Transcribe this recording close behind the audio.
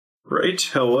Right,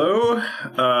 hello,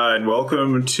 and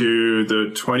welcome to the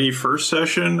 21st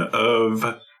session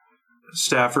of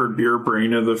Stafford Beer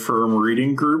Brain of the Firm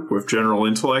Reading Group with General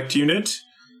Intellect Unit.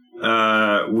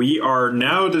 We are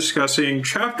now discussing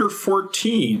Chapter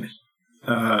 14,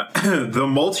 the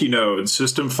Multinode,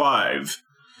 System 5.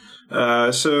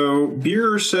 So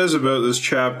Beer says about this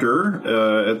chapter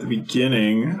at the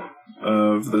beginning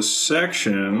of the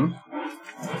section...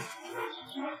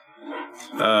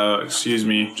 excuse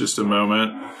me, just a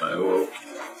moment. I will...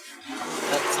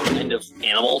 That's some kind of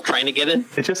animal trying to get in?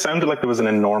 It just sounded like there was an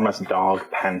enormous dog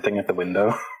panting at the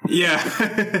window. Yeah.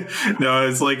 No,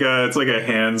 it's like a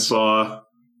handsaw.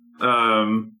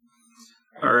 Alright.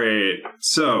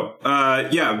 So,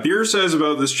 Beer says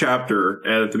about this chapter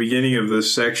at the beginning of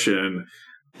this section,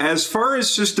 as far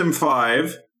as System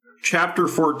 5, Chapter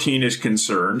 14 is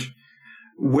concerned,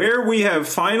 where we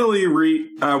finally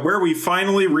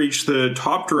reached the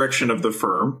top direction of the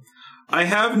firm, I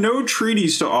have no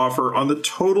treatise to offer on the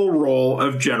total role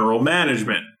of general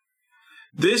management.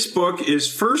 This book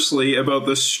is firstly about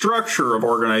the structure of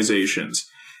organizations,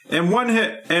 and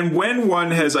when one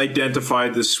has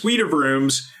identified the suite of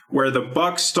rooms where the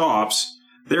buck stops,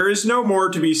 there is no more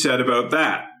to be said about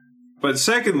that. But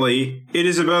secondly, it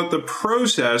is about the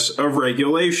process of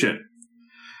regulation.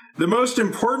 The most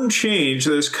important change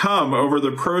that has come over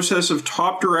the process of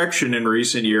top direction in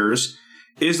recent years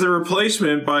is the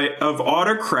replacement of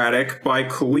autocratic by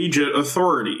collegiate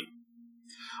authority.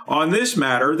 On this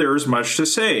matter, there is much to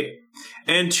say,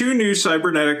 and two new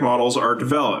cybernetic models are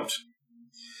developed.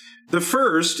 The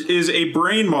first is a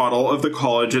brain model of the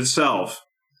college itself.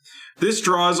 This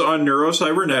draws on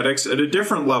neurocybernetics at a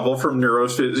different level from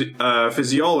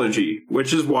neurophysiology,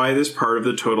 which is why this part of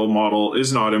the total model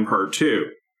is not in Part 2.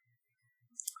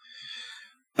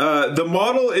 The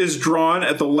model is drawn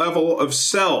at the level of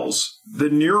cells, the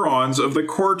neurons of the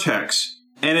cortex,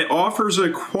 and it offers a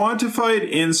quantified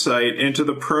insight into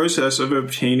the process of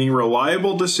obtaining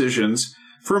reliable decisions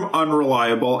from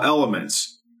unreliable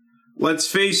elements. Let's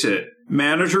face it,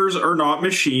 managers are not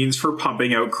machines for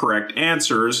pumping out correct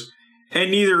answers, and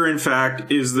neither, in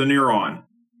fact, is the neuron.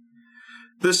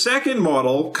 The second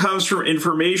model comes from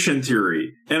information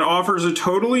theory and offers a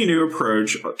totally new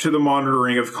approach to the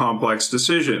monitoring of complex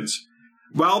decisions,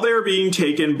 while they are being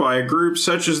taken by a group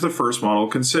such as the first model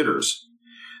considers.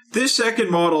 This second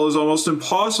model is almost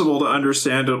impossible to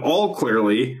understand at all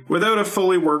clearly without a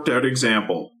fully worked out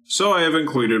example, so I have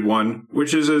included one,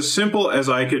 which is as simple as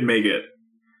I could make it.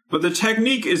 But the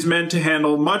technique is meant to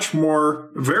handle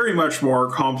very much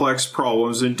more complex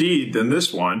problems indeed than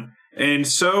this one, and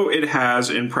so it has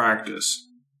in practice.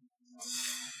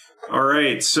 All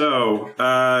right, so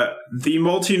the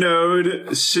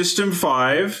multinode System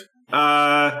 5.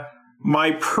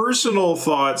 My personal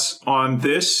thoughts on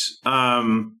this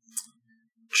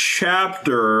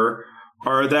chapter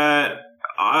are that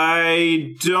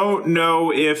I don't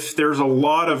know if there's a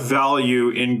lot of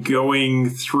value in going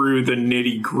through the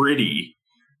nitty-gritty.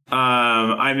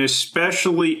 I'm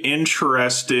especially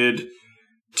interested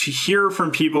to hear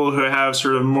from people who have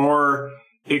sort of more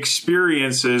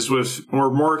experience with search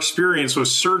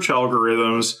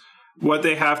algorithms, what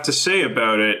they have to say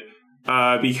about it,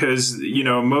 because,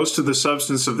 most of the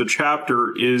substance of the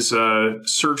chapter is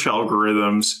search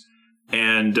algorithms,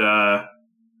 and, I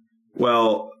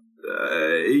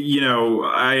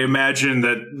imagine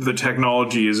that the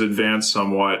technology has advanced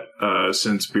somewhat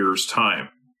since Beer's time.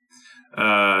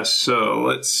 So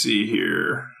let's see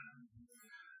here.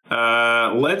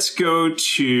 Let's go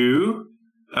to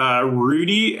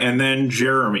Rudy and then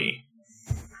Jeremy.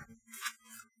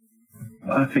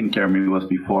 I think Jeremy was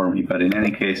before me, but in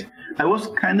any case, I was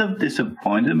kind of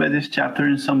disappointed by this chapter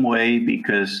in some way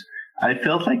because I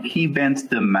felt like he bends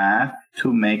the math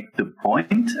to make the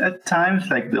point at times.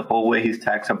 Like the whole way he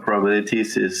stacks up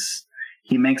probabilities is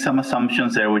he makes some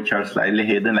assumptions there which are slightly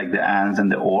hidden, like the ands and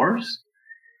the ors.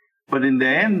 But in the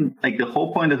end, like the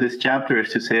whole point of this chapter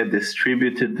is to say a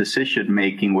distributed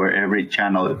decision-making where every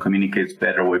channel communicates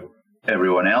better with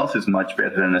everyone else is much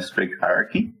better than a strict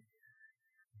hierarchy.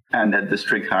 And that the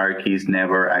strict hierarchies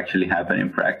never actually happen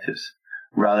in practice,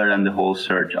 rather than the whole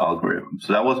search algorithm.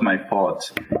 So that was my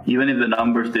thoughts. Even if the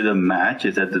numbers didn't match,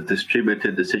 is that the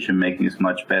distributed decision-making is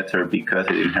much better because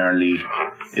it inherently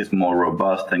is more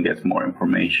robust and gets more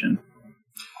information.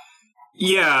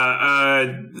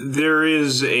 Yeah, there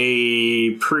is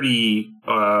a pretty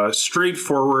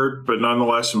straightforward but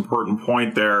nonetheless important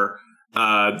point there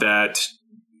that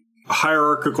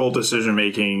hierarchical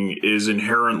decision-making is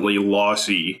inherently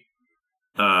lossy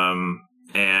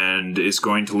and is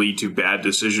going to lead to bad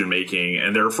decision making,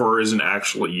 and therefore isn't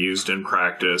actually used in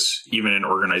practice, even in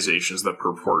organizations that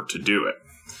purport to do it.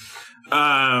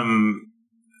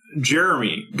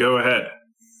 Jeremy, go ahead.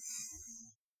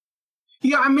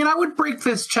 Yeah, I mean, I would break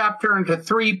this chapter into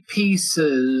 3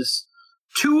 pieces,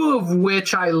 2 of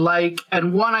which I like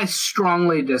and 1 I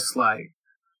strongly dislike.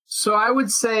 So I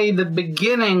would say the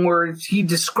beginning where he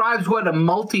describes what a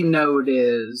multi-node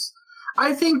is.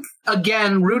 I think,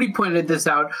 again, Rudy pointed this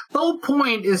out, the whole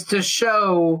point is to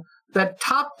show that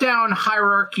top-down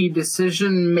hierarchy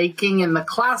decision-making in the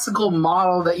classical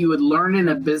model that you would learn in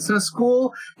a business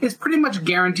school is pretty much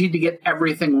guaranteed to get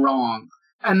everything wrong.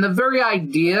 And the very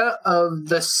idea of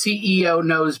the CEO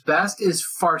knows best is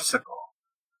farcical.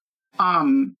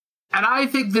 And I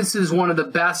think this is one of the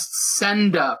best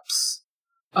send-ups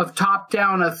of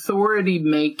top-down authority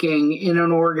making in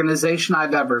an organization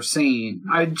I've ever seen.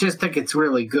 I just think it's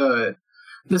really good.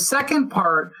 The second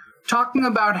part, talking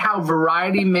about how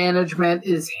variety management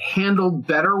is handled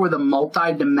better with a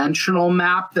multi-dimensional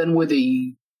map than with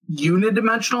a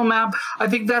unidimensional map, I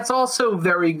think that's also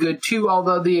very good too,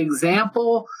 although the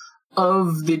example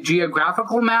of the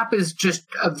geographical map is just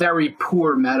a very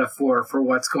poor metaphor for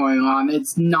what's going on.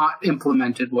 It's not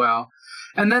implemented well.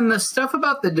 And then the stuff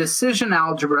about the decision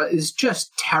algebra is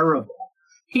just terrible.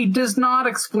 He does not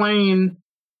explain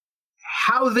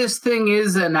how this thing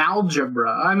is an algebra.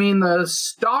 I mean, the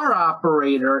star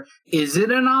operator, is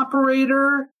it an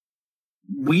operator?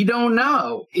 We don't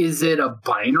know. Is it a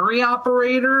binary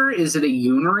operator? Is it a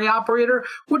unary operator?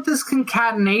 What does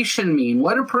concatenation mean?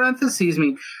 What do parentheses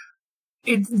mean?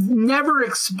 It's never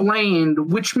explained,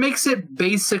 which makes it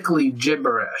basically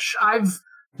gibberish. I've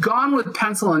gone with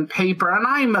pencil and paper, and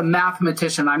I'm a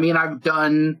mathematician. I mean, I've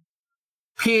done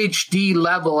PhD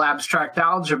level abstract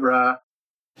algebra,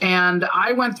 and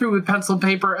I went through with pencil and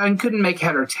paper and couldn't make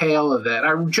head or tail of it.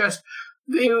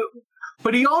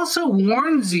 But he also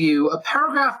warns you a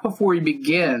paragraph before he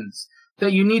begins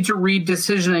that you need to read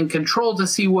Decision and Control to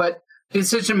see what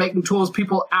decision-making tools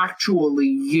people actually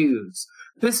use.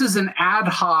 This is an ad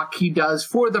hoc he does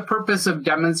for the purpose of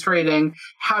demonstrating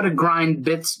how to grind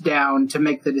bits down to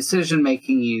make the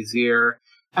decision-making easier,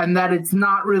 and that it's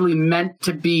not really meant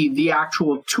to be the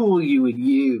actual tool you would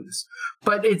use.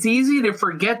 But it's easy to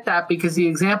forget that because the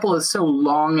example is so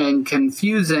long and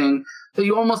confusing that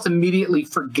you almost immediately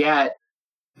forget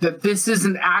that this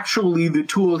isn't actually the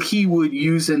tool he would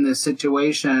use in this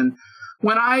situation.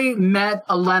 When I met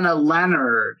Elena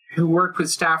Leonard, who worked with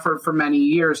Stafford for many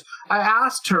years, I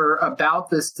asked her about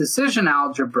this decision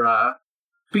algebra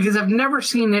because I've never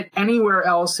seen it anywhere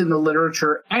else in the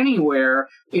literature anywhere.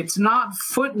 It's not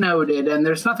footnoted, and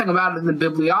there's nothing about it in the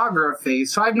bibliography,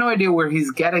 so I have no idea where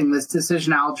he's getting this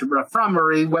decision algebra from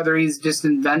or whether he's just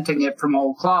inventing it from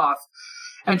whole cloth.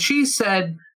 And she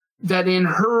said that in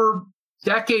her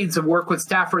decades of work with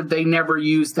Stafford, they never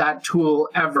used that tool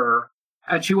ever.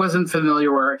 And she wasn't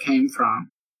familiar where it came from.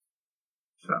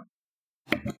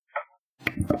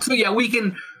 So yeah, we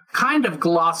can kind of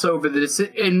gloss over this.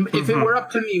 And if it were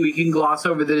up to me, we can gloss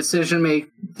over the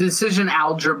decision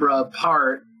algebra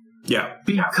part. Yeah.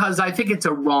 Because I think it's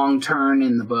a wrong turn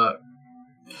in the book.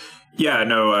 Yeah,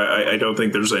 no, I don't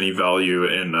think there's any value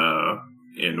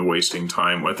in wasting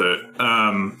time with it.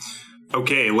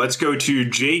 Okay, let's go to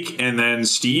Jake and then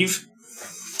Steve.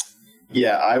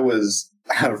 Yeah, I was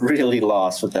really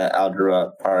lost with that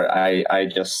algebra part. I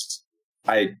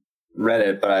read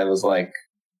it, but I was like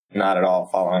not at all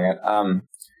following it.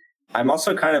 I'm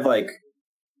also kind of like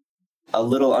a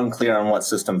little unclear on what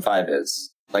System 5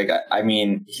 is. Like, I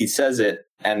mean, he says it,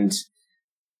 and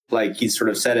like he sort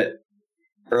of said it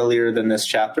earlier than this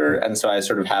chapter, and so I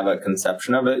sort of have a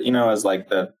conception of it, as like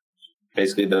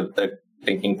basically the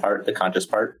thinking part, the conscious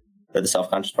part, or the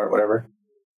self-conscious part, whatever.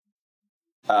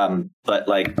 But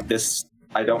like this,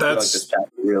 I don't feel like this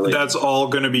chapter really. That's all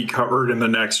going to be covered in the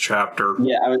next chapter.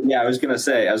 Yeah, I was going to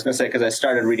say because I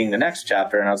started reading the next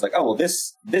chapter and I was like, oh well,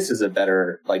 this is a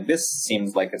better, like this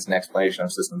seems like it's an explanation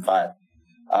of System 5,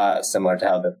 similar to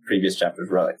how the previous chapters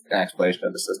were like an explanation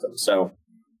of the system. So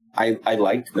I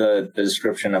liked the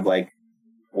description of like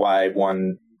why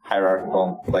one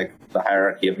hierarchical, like the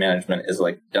hierarchy of management is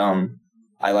like dumb.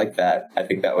 I like that. I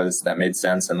think that made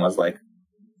sense and was like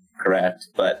correct.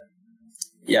 But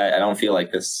yeah, I don't feel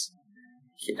like this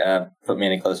put me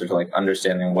any closer to like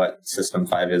understanding what System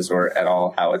 5 is or at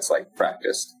all how it's like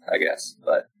practiced, I guess.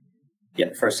 But yeah,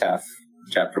 the first half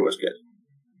chapter was good.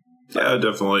 Yeah,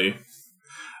 definitely.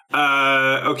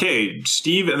 Okay,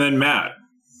 Steve and then Matt.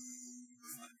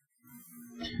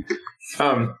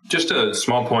 Just a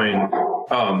small point.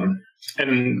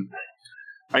 And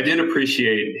I did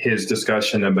appreciate his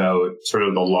discussion about sort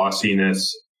of the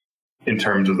lossiness in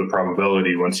terms of the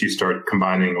probability once you start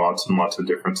combining lots and lots of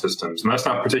different systems. And that's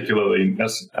not particularly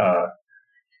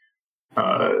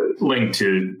linked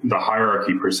to the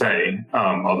hierarchy per se,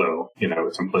 although,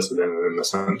 it's implicit in the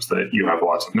sense that you have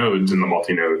lots of nodes in the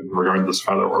multi-node, regardless of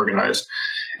how they're organized.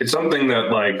 It's something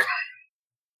that,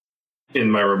 in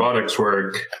my robotics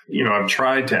work, I've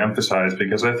tried to emphasize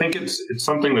because I think it's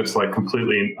something that's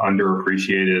completely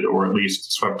underappreciated or at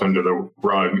least swept under the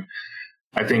rug.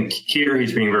 I think here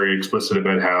he's being very explicit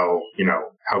about how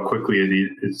quickly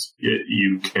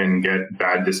you can get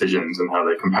bad decisions and how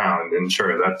they compound. And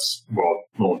sure, that's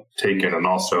well taken. And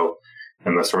also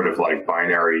in the sort of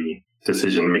binary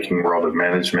decision-making world of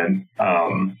management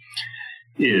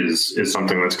is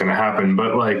something that's going to happen.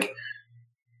 But when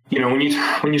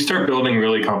you start building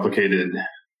really complicated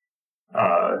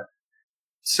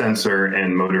sensor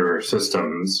and motor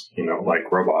systems, like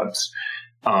robots,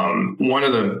 one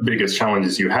of the biggest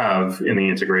challenges you have in the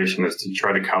integration is to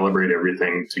try to calibrate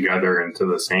everything together into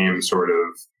the same sort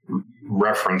of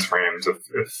reference frames, if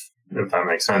that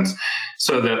makes sense.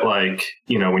 So that when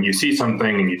you see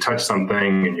something and you touch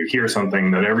something and you hear something,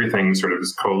 that everything sort of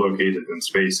is co-located in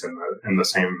space in the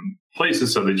same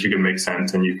places so that you can make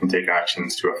sense and you can take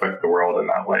actions to affect the world in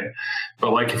that way.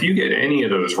 But if you get any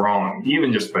of those wrong,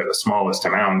 even just by the smallest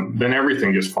amount, then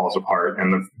everything just falls apart.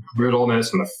 And the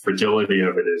brittleness and the fragility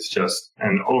of it is just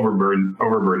an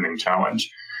overburdening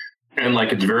challenge. And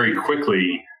it's very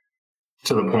quickly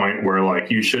to the point where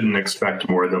you shouldn't expect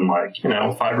more than 5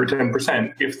 or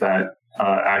 10%, if that,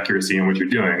 accuracy in what you're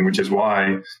doing, which is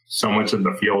why so much of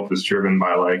the field is driven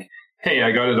by hey,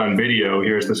 I got it on video.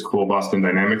 Here's this cool Boston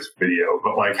Dynamics video.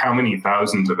 But how many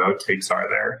thousands of outtakes are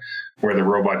there where the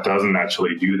robot doesn't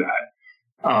actually do that?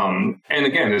 And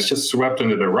again, it's just swept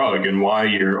under the rug, and why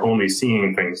you're only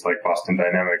seeing things like Boston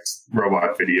Dynamics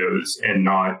robot videos and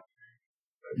not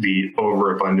the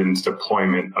overabundance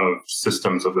deployment of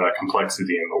systems of that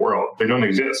complexity in the world. They don't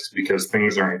exist because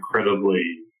things are incredibly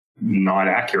not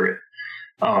accurate.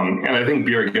 And I think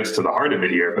Beer gets to the heart of it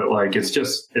here, but it's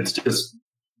just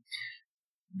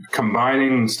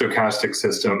combining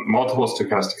multiple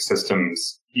stochastic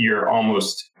systems, you're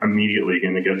almost immediately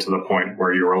going to get to the point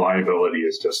where your reliability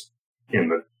is just in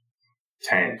the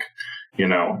tank,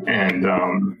 and,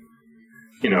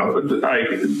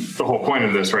 the whole point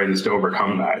of this, right, is to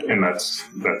overcome that. And that's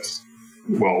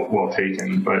well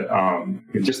taken. But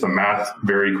just the math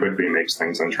very quickly makes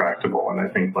things intractable. And I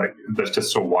think that's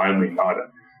just so widely not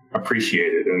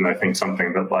appreciated. And I think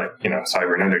something that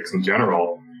cybernetics in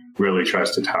general really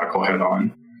tries to tackle head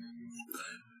on.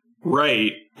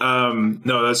 Right.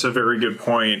 No, that's a very good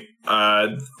point.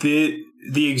 The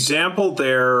example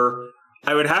there,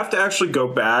 I would have to actually go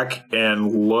back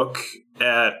and look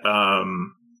at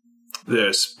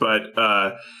this, but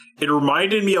it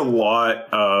reminded me a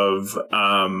lot of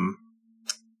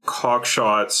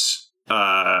Cockshot's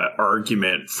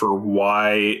argument for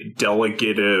why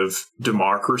delegative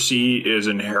democracy is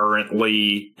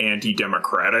inherently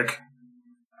anti-democratic.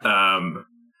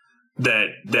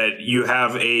 That you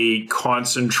have a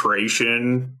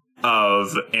concentration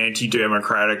of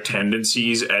anti-democratic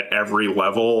tendencies at every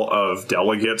level of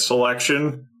delegate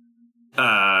selection.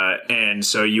 And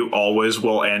so you always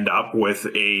will end up with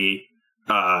a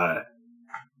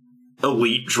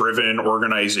elite-driven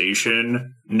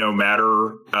organization, no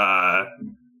matter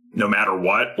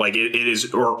what. It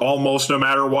is, or almost no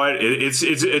matter what.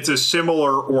 It's a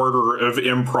similar order of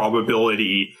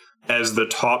improbability as the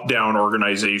top-down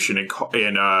organization in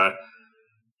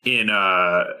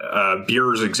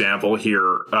Beer's example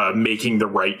here, making the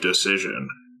right decision,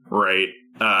 right?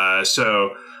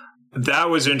 So that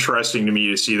was interesting to me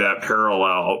to see that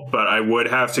parallel, but I would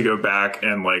have to go back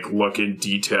and look in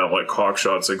detail at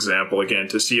Cockshot's example again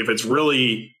to see if it's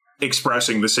really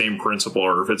expressing the same principle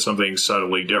or if it's something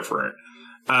subtly different.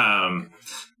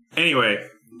 Anyway,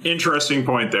 interesting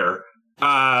point there.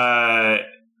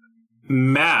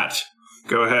 Matt,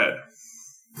 go ahead.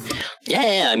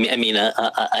 Yeah.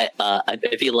 I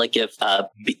feel like if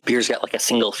Beer's got a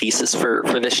single thesis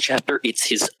for this chapter, it's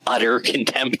his utter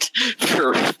contempt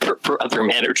for other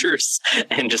managers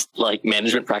and just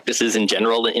management practices in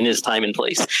general in his time and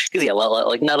place. Because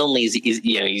not only is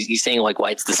he's saying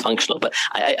why it's dysfunctional, but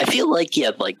I feel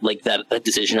that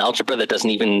decision algebra that doesn't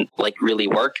even really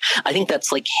work. I think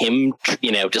that's him,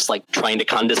 just trying to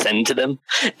condescend to them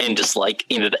and just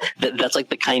that's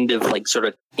the kind of sort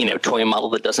of toy model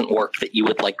that that doesn't work that you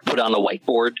would like put on a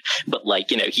whiteboard, but like,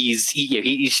 you know, he's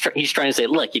trying to say,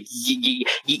 look,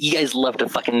 you guys love to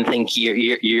fucking think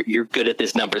you're good at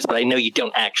these numbers, but I know you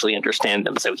don't actually understand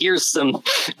them. So here's some,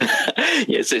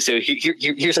 so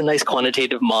here's a nice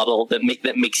quantitative model that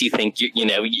makes you think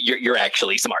you're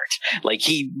actually smart. Like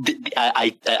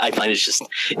I find it's just,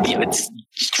 you know, it's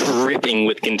dripping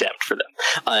with contempt for them.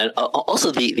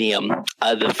 Also,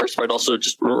 the first part also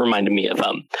just reminded me of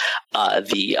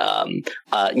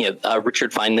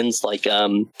Richard Feynman's like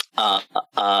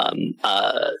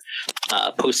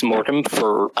post-mortem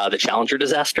for the Challenger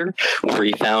disaster, where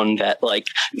he found that like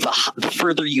the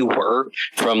further you were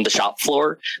from the shop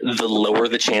floor, the lower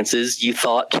the chances you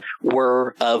thought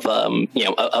were of an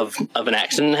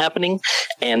accident happening.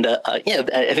 And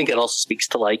I think it also speaks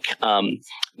to like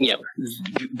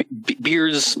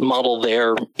Beer's model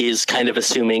there is kind of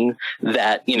assuming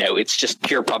that, you know, it's just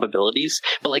pure probabilities,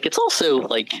 but like it's also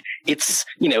like it's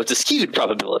a skewed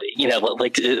probability, you know,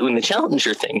 like when the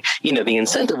Challenger thing, you know, the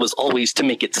incentive was always to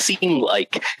make it seem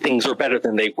like things were better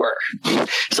than they were.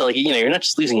 So like, you know, you're not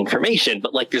just losing information,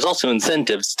 but like there's also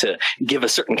incentives to give a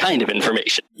certain kind of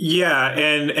information. Yeah,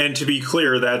 and to be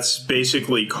clear, that's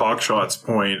basically Cockshot's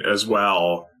point as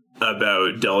well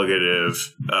about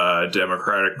delegative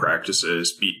democratic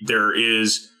practices. There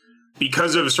is,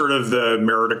 because of sort of the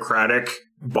meritocratic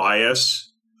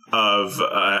bias of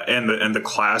and the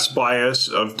class bias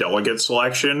of delegate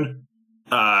selection,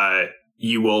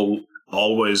 you will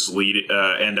always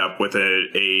end up with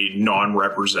a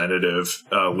non-representative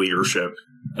leadership,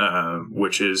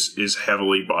 which is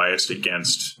heavily biased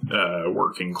against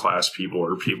working class people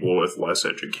or people with less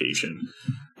education.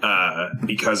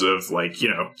 Because of, like, you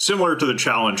know, similar to the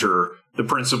Challenger, the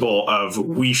principle of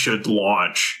we should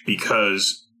launch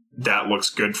because that looks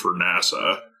good for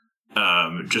NASA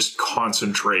just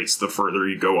concentrates the further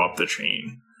you go up the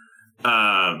chain.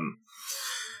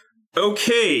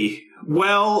 Okay,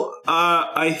 well,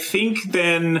 I think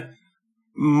then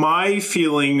my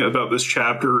feeling about this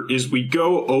chapter is we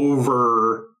go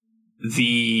over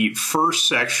the first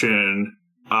section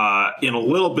in a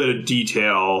little bit of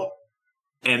detail,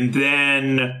 and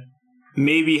then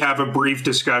maybe have a brief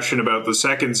discussion about the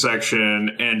second section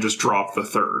and just drop the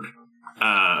third.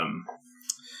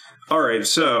 All right,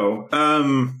 so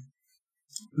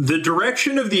the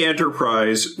direction of the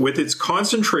Enterprise, with its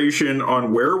concentration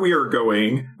on where we are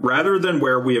going rather than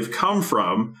where we have come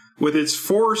from, with its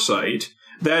foresight,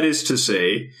 that is to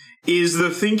say, is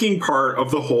the thinking part of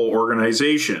the whole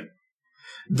organization.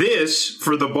 This,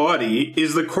 for the body,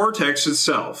 is the cortex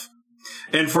itself.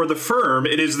 And for the firm,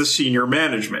 it is the senior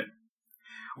management.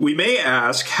 We may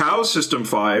ask how System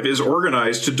 5 is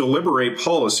organized to deliberate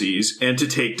policies and to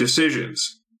take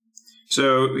decisions.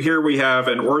 So here we have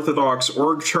an orthodox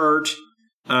org chart.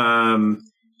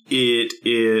 It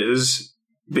is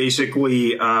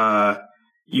basically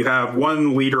you have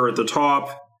one leader at the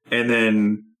top, and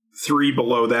then 3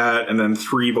 below that, and then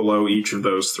 3 below each of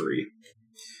those 3.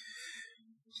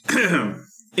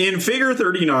 In Figure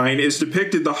 39 is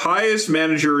depicted the highest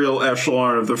managerial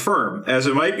echelon of the firm, as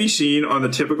it might be seen on the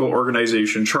typical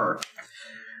organization chart.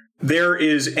 There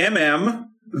is MM,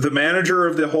 the manager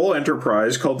of the whole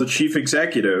enterprise, called the chief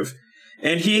executive,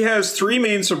 and he has 3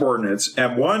 main subordinates,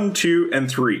 M1, 2, and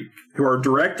 3, who are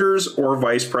directors or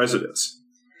vice presidents.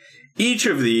 Each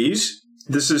of these,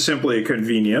 this is simply a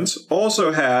convenience,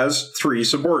 also has 3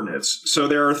 subordinates, so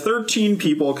there are 13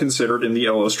 people considered in the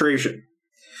illustration.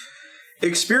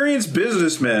 Experienced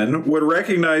businessmen would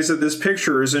recognize that this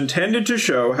picture is intended to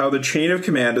show how the chain of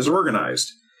command is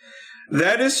organized.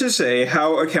 That is to say,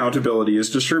 how accountability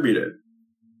is distributed.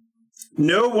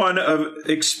 No one of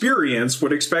experience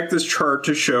would expect this chart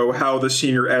to show how the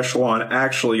senior echelon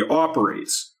actually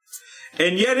operates.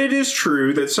 And yet it is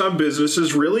true that some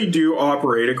businesses really do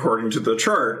operate according to the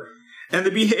chart, and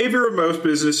the behavior of most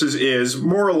businesses is,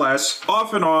 more or less,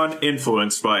 off and on,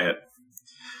 influenced by it.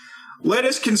 Let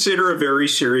us consider a very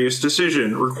serious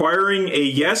decision requiring a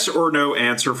yes or no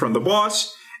answer from the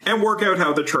boss and work out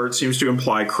how the chart seems to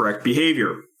imply correct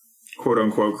behavior. Quote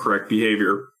unquote correct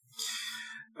behavior.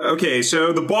 Okay,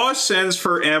 so the boss sends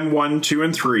for M1, 2,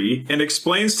 and 3 and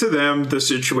explains to them the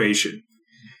situation.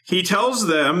 He tells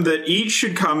them that each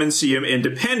should come and see him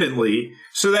independently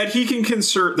so that he can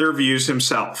concert their views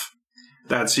himself.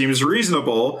 That seems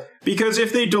reasonable, because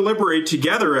if they deliberate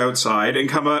together outside and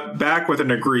come back with an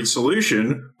agreed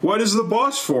solution, what is the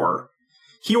boss for?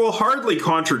 He will hardly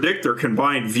contradict their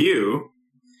combined view.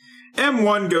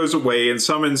 M1 goes away and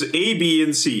summons A, B,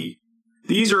 and C.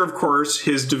 These are, of course,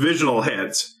 his divisional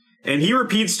heads, and he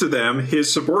repeats to them,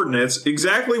 his subordinates,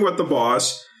 exactly what the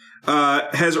boss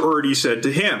has already said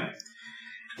to him.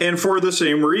 And for the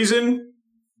same reason,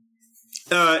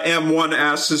 M1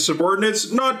 asks his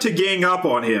subordinates not to gang up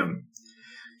on him.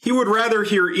 He would rather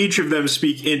hear each of them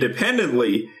speak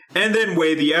independently and then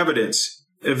weigh the evidence.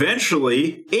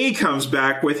 Eventually, A comes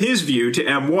back with his view to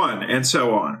M1, and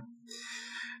so on.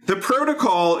 The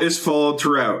protocol is followed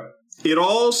throughout. It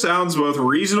all sounds both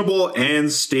reasonable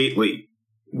and stately.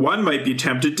 One might be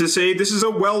tempted to say this is a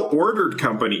well-ordered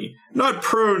company, not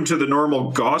prone to the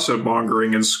normal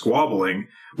gossip-mongering and squabbling,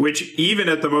 which, even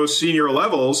at the most senior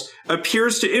levels,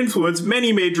 appears to influence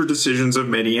many major decisions of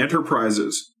many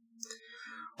enterprises.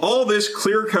 All this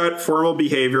clear-cut formal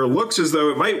behavior looks as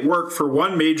though it might work for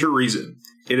one major reason.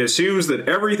 It assumes that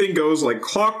everything goes like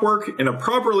clockwork in a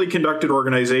properly conducted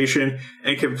organization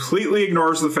and completely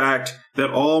ignores the fact that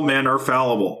all men are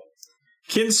fallible.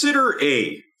 Consider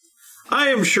A. I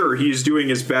am sure he is doing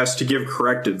his best to give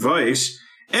correct advice,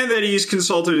 and that he's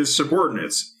consulted his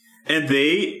subordinates, and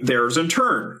they theirs in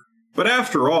turn. But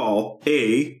after all,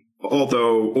 A,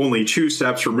 although only 2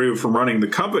 steps removed from running the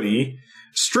company,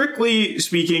 strictly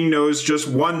speaking knows just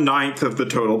 1/9 of the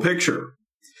total picture.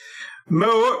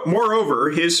 Moreover,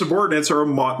 his subordinates are a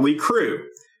motley crew.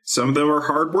 Some of them are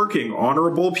hardworking,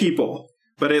 honorable people,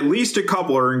 but at least a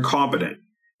couple are incompetent,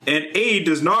 and A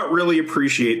does not really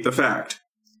appreciate the fact.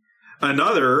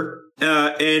 Another,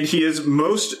 and he is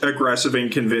most aggressive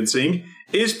and convincing,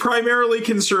 is primarily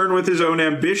concerned with his own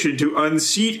ambition to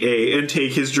unseat A and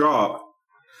take his job.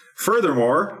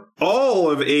 Furthermore, all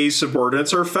of A's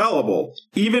subordinates are fallible,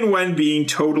 even when being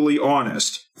totally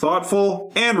honest,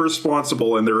 thoughtful, and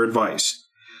responsible in their advice.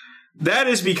 That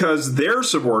is because their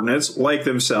subordinates, like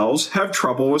themselves, have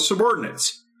trouble with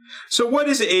subordinates. So what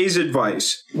is A's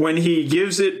advice, when he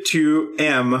gives it to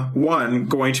M1,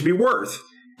 going to be worth?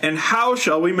 And how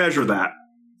shall we measure that?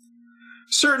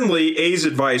 Certainly, A's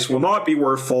advice will not be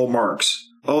worth full marks,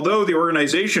 although the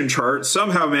organization chart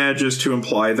somehow manages to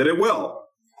imply that it will.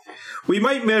 We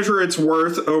might measure its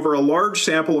worth over a large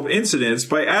sample of incidents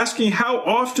by asking how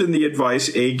often the advice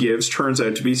A gives turns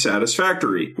out to be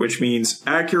satisfactory, which means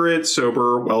accurate,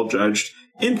 sober, well-judged,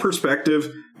 in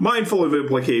perspective, mindful of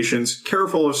implications,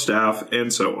 careful of staff,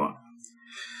 and so on.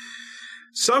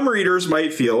 Some readers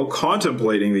might feel,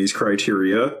 contemplating these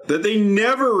criteria, that they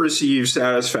never receive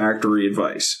satisfactory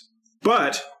advice.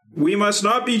 But we must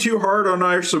not be too hard on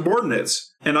our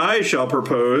subordinates, and I shall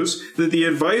propose that the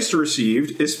advice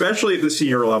received, especially at the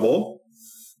senior level,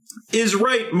 is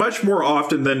right much more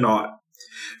often than not.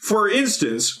 For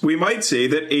instance, we might say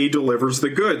that A delivers the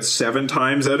goods 7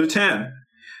 times out of 10.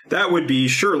 That would be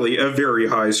surely a very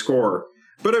high score.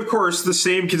 But of course, the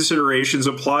same considerations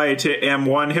apply to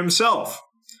M1 himself.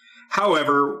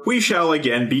 However, we shall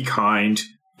again be kind.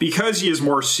 Because he is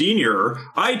more senior,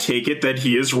 I take it that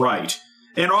he is right,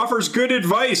 and offers good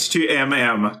advice to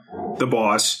MM, the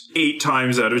boss, 8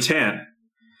 times out of 10.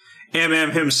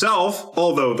 MM himself,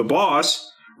 although the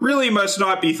boss, really must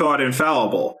not be thought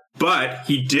infallible, but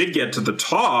he did get to the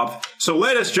top, so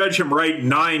let us judge him right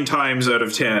 9 times out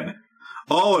of 10.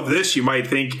 All of this, you might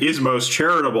think, is most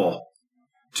charitable,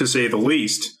 to say the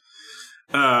least.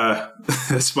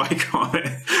 That's my comment.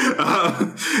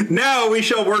 Now we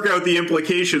shall work out the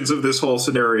implications of this whole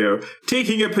scenario,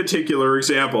 taking a particular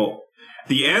example.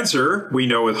 The answer, we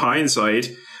know with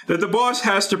hindsight, that the boss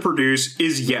has to produce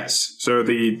is yes. So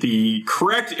the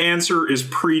correct answer is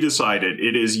pre-decided.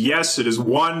 It is yes, it is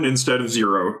 1 instead of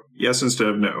 0. Yes instead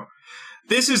of no.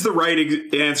 This is the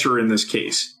right answer in this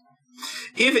case.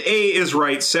 If A is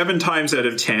right 7 times out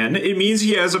of 10, it means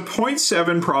he has a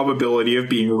 0.7 probability of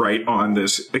being right on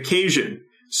this occasion.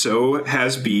 So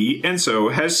has B, and so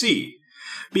has C.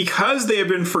 Because they have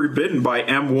been forbidden by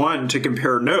M1 to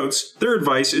compare notes, their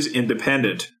advice is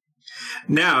independent.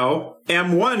 Now,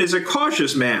 M1 is a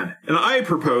cautious man, and I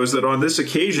propose that on this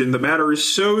occasion the matter is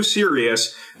so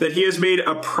serious that he has made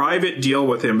a private deal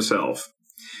with himself.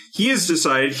 He has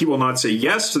decided he will not say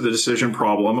yes to the decision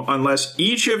problem unless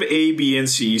each of A, B, and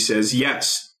C says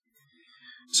yes.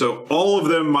 So all of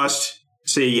them must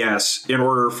say yes in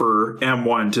order for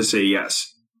M1 to say yes.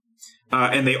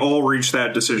 And they all reach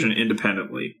that decision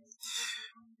independently.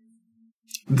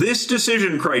 This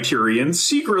decision criterion,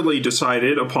 secretly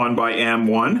decided upon by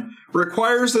M1,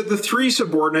 requires that the 3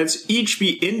 subordinates each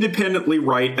be independently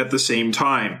right at the same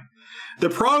time. The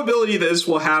probability that this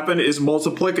will happen is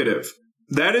multiplicative.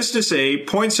 That is to say,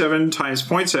 0.7 times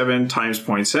 0.7 times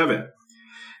 0.7.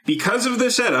 Because of the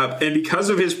setup and because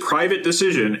of his private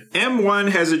decision, M1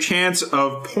 has a chance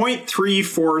of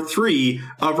 0.343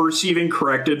 of receiving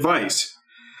correct advice.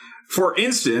 For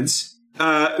instance,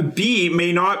 B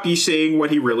may not be saying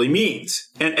what he really means,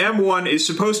 and M1 is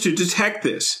supposed to detect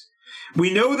this.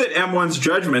 We know that M1's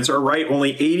judgments are right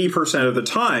only 80% of the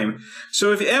time,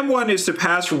 so if M1 is to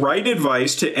pass right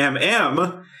advice to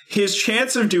MM, his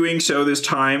chance of doing so this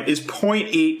time is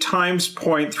 0.8 times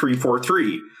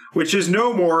 0.343, which is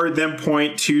no more than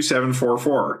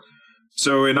 0.2744.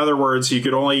 So in other words, he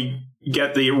could only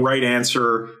get the right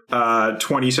answer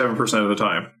 27% of the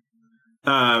time.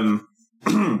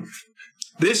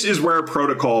 This is where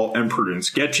protocol and prudence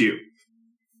get you.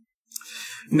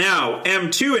 Now,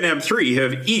 M2 and M3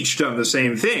 have each done the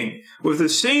same thing, with the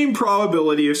same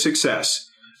probability of success.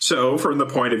 So, from the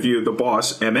point of view of the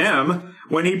boss, MM,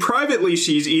 when he privately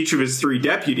sees each of his 3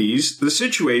 deputies, the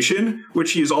situation,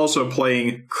 which he is also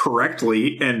playing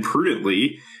correctly and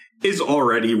prudently, is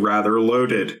already rather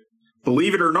loaded.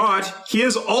 Believe it or not, he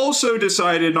has also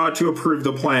decided not to approve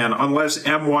the plan unless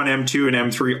M1, M2, and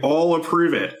M3 all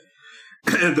approve it.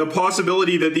 The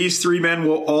possibility that these 3 men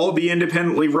will all be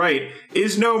independently right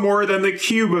is no more than the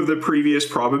cube of the previous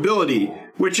probability,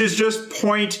 which is just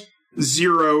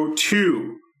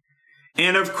 0.02.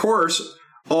 And of course,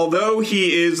 although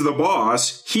he is the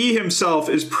boss, he himself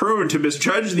is prone to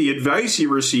misjudge the advice he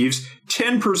receives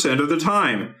 10% of the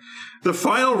time. The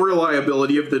final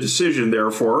reliability of the decision,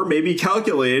 therefore, may be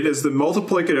calculated as the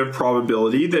multiplicative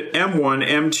probability that M1,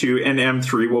 M2, and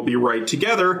M3 will be right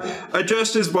together,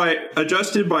 adjusted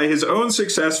by his own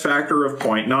success factor of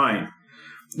 0.9.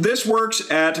 This works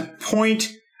at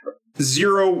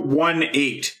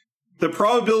 0.018, the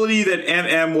probability that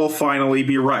MM will finally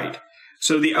be right.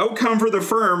 So the outcome for the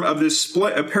firm of this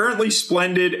apparently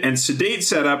splendid and sedate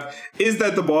setup is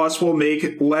that the boss will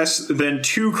make less than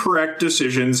 2 correct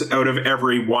decisions out of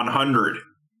every 100.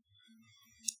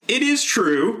 It is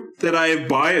true that I have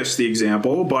biased the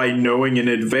example by knowing in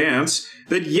advance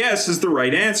that yes is the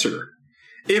right answer.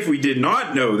 If we did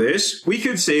not know this, we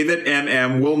could say that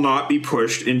MM will not be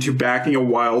pushed into backing a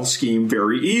wild scheme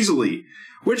very easily,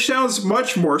 which sounds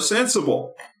much more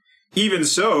sensible. Even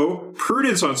so,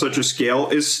 prudence on such a scale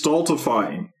is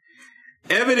stultifying.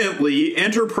 Evidently,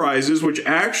 enterprises which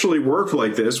actually work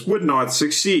like this would not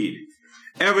succeed.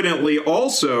 Evidently,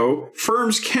 also,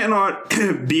 firms cannot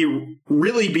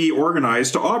really be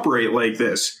organized to operate like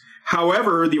this,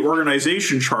 however the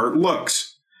organization chart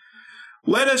looks.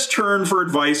 Let us turn for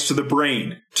advice to the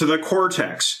brain, to the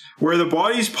cortex, where the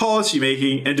body's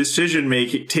policymaking and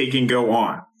decision-taking go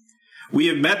on. We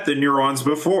have met the neurons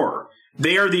before.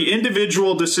 They are the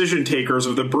individual decision takers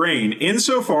of the brain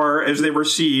insofar as they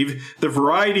receive the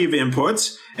variety of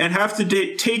inputs and have to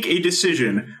take a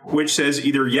decision which says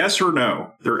either yes or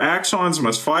no. Their axons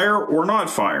must fire or not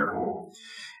fire.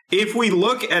 If we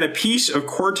look at a piece of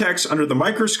cortex under the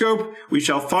microscope, we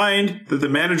shall find that the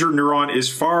manager neuron is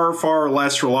far, far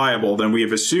less reliable than we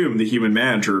have assumed the human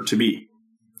manager to be.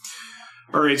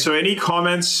 All right, so any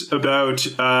comments about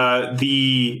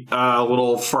the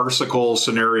little farcical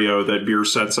scenario that Beer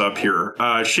sets up here?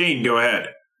 Shane, go ahead.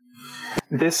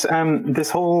 This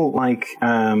whole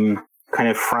kind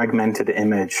of fragmented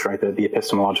image, right? The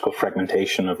epistemological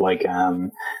fragmentation of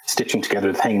stitching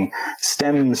together the thing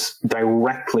stems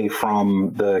directly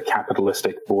from the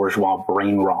capitalistic bourgeois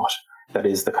brain rot that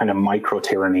is the kind of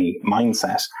micro-tyranny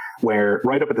mindset, where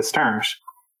right up at the start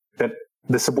that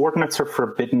the subordinates are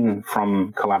forbidden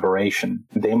from collaboration.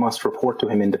 They must report to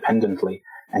him independently,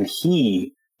 and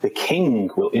he, the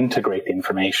king, will integrate the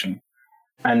information.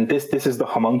 And this is the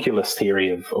homunculus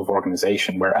theory of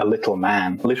organization, where a little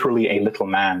man, literally a little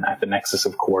man at the nexus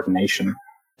of coordination,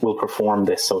 will perform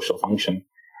this social function.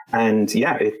 And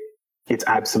yeah, it's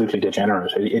absolutely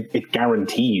degenerate. It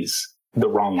guarantees the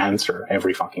wrong answer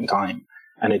every fucking time.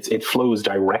 And it flows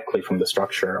directly from the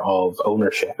structure of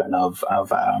ownership and of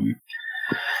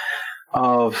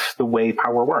the way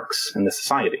power works in the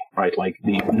society, right? Like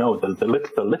the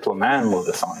little man will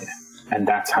decide, and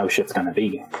that's how shit's going to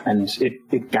be, and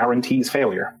it guarantees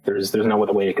failure. There's no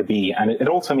other way it could be, and it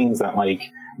also means that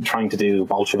trying to do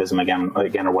Bolshevism again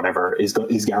or whatever is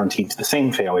guaranteed to the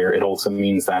same failure. It also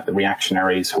means that the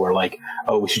reactionaries who are like,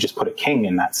 oh, we should just put a king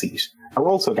in that seat, are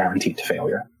also guaranteed to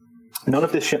failure. None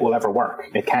of this shit will ever work.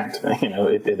 It can't.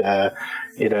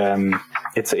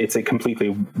 It's a completely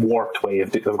warped way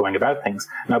of going about things.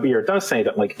 Now, Beer does say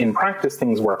that, in practice,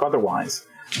 things work otherwise.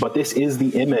 But this is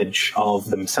the image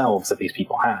of themselves that these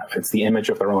people have. It's the image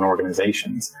of their own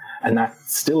organizations, and that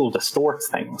still distorts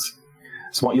things.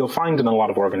 So what you'll find in a lot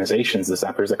of organizations is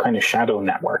that there's a kind of shadow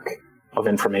network of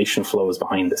information flows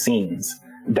behind the scenes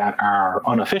that are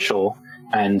unofficial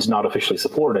and not officially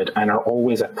supported, and are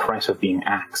always at threat of being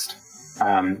axed.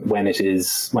 When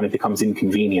it becomes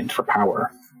inconvenient for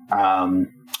power.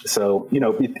 So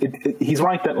he's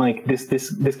right that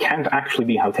this can't actually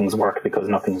be how things work, because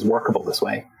nothing's workable this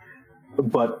way.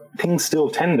 but things still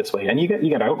tend this way. And you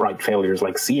get outright failures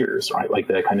like Sears, right? Like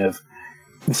the kind of,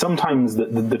 sometimes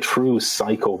the true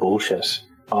psycho bullshit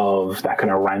of that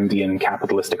kind of Randian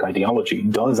capitalistic ideology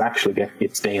does actually get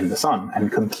its day in the sun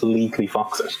and completely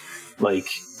fucks it, like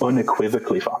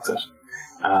unequivocally fucks it.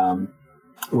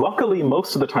 Luckily,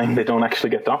 most of the time they don't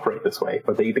actually get to operate this way,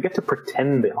 but they get to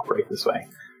pretend they operate this way,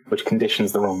 which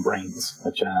conditions their own brains,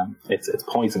 which it's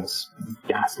poisonous,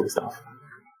 ghastly stuff.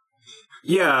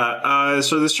 Yeah,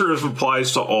 so this sort of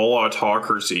applies to all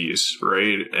autocracies,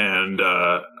 right? And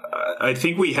I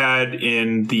think we had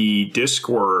in the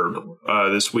Discord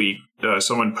this week,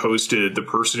 someone posted the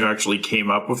person who actually came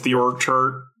up with the org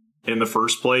chart in the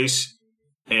first place,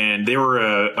 and they were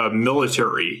a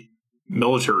military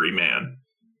man.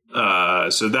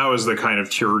 So that was the kind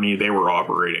of tyranny they were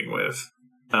operating with.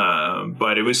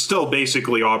 But it was still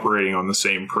basically operating on the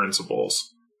same principles.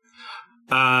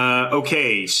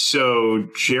 Okay, so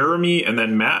Jeremy and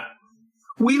then Matt.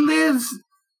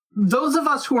 Those of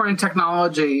us who are in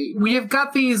technology, we have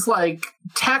got these like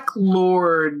tech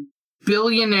lord,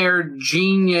 billionaire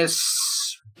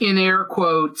genius, in air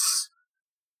quotes,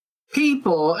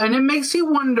 people. And it makes you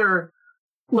wonder,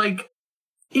 like,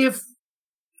 if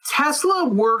Tesla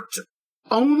worked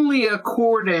only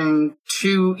according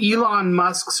to Elon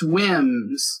Musk's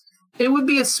whims, it would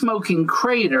be a smoking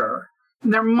crater.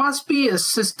 There must be a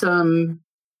secret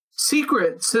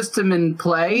system in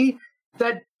play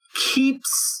that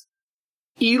keeps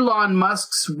Elon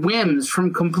Musk's whims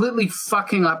from completely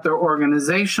fucking up their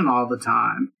organization all the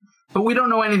time. But we don't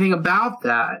know anything about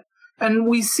that. And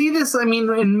we see this, I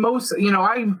mean, in most,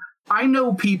 I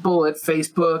know people at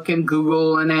Facebook and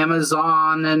Google and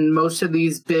Amazon and most of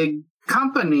these big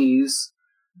companies,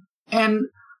 and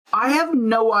I have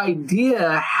no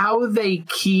idea how they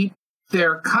keep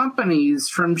their companies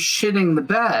from shitting the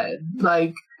bed,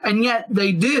 and yet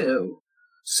they do.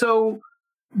 So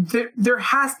there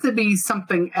has to be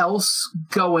something else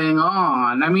going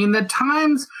on. I mean, the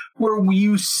times where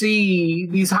you see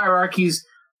these hierarchies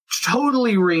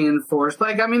totally reinforced,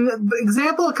 the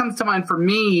example that comes to mind for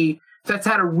me that's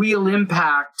had a real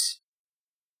impact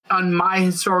on my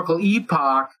historical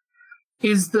epoch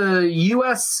is the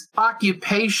U.S.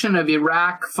 occupation of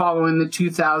Iraq following the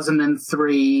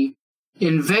 2003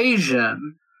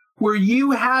 invasion, where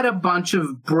you had a bunch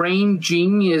of brain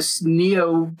genius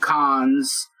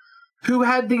neocons who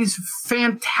had these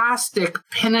fantastic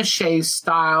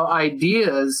Pinochet-style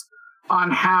ideas on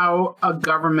how a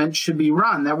government should be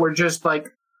run that were just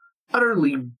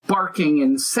utterly barking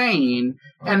insane.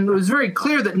 And it was very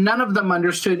clear that none of them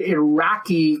understood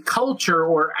Iraqi culture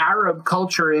or Arab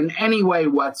culture in any way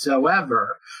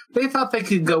whatsoever. They thought they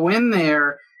could go in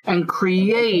there and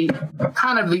create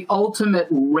kind of the ultimate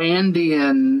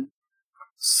Randian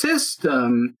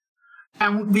system.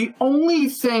 And the only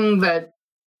thing that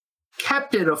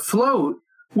kept it afloat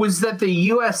was that the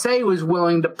USA was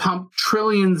willing to pump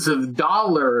trillions of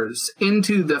dollars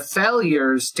into the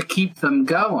failures to keep them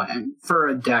going for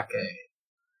a decade.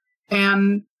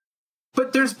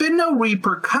 But there's been no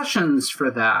repercussions for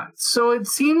that. So it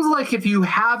seems like if you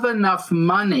have enough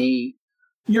money,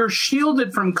 you're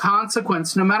shielded from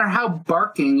consequence no matter how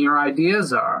barking your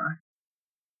ideas are.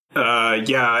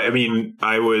 Yeah, I mean,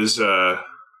 I was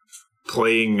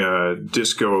playing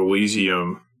Disco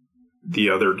Elysium the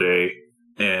other day,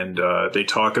 and they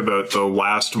talk about the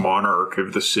last monarch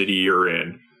of the city you're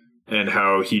in, and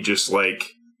how he just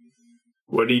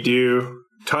what'd he do?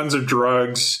 Tons of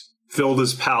drugs, filled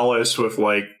his palace with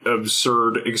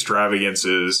absurd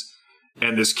extravagances,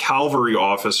 and this cavalry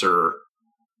officer,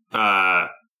 that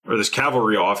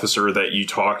you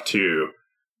talk to,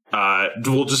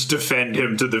 will just defend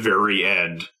him to the very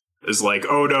end. Is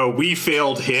oh no, we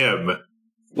failed him.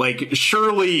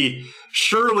 Surely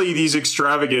these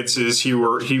extravagances he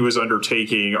was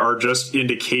undertaking are just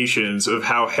indications of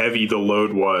how heavy the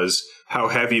load was, how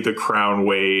heavy the crown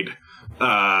weighed.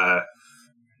 No.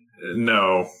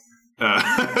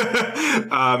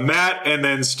 Matt and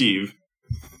then Steve.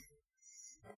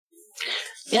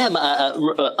 Yeah,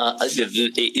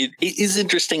 it is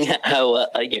interesting how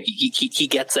he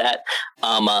gets at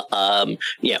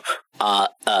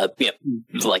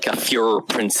like a Führer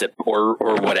principle or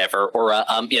whatever, or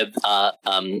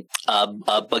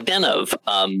Bogdanov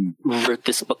wrote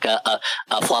this book,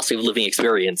 Philosophy of Living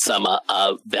Experience,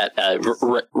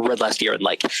 that read last year, and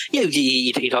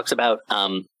he talks about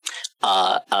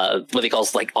what he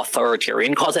calls like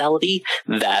authoritarian causality,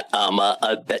 that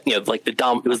that like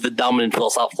it was the dominant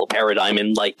philosophical paradigm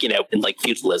in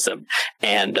feudalism,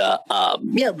 and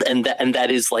that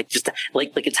is like just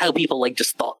like it's how people like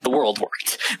just thought the world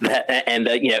worked. That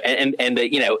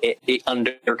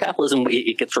under capitalism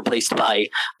it gets replaced by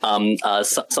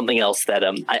something else that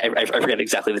I forget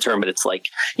exactly the term, but it's like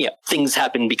things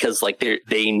happen because like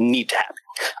they need to happen.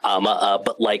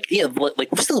 But like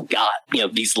we've still got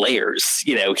these layers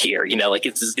here, like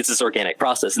it's this organic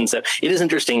process, and so it is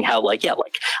interesting how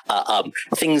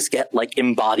things get like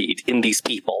embodied in these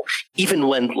people, even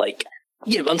when like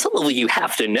on some level you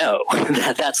have to know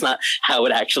that that's not how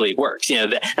it actually works.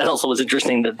 That also was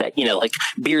interesting that like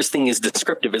Beer's thing is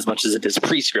descriptive as much as it is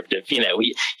prescriptive.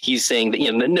 He's saying that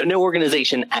no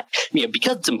organization,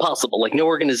 because it's impossible, like no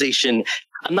organization.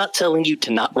 I'm not telling you to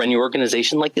not run your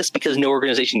organization like this, because no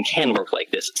organization can work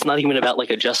like this. It's not even about like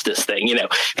a justice thing.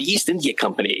 The East India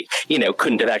Company,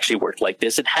 couldn't have actually worked like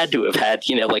this. It had to have had,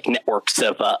 like networks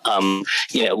of, of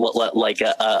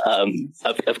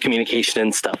communication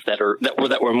and stuff that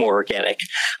were more organic.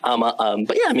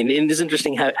 But yeah, I mean, it is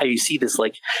interesting how you see this,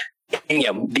 like,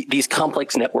 these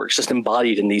complex networks just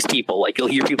embodied in these people. Like you'll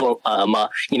hear people,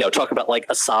 talk about like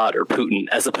Assad or Putin,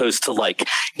 as opposed to like,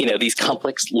 these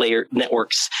complex layered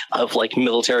networks of like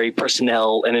military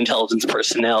personnel and intelligence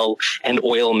personnel and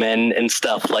oil men and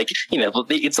stuff. Like,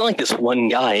 it's not like this one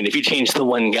guy. And if you change the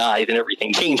one guy, then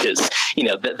everything changes.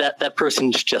 That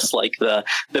person's just like the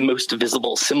most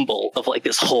visible symbol of like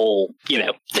this whole,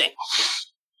 thing.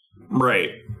 Right.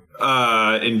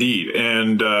 Indeed.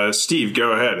 And Steve,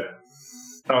 go ahead.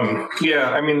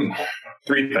 I mean,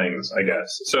 three things, I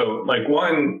guess. So, like,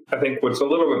 one, I think what's a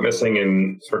little bit missing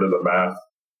in sort of the math,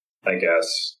 I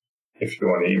guess, if you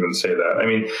want to even say that. I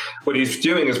mean, what he's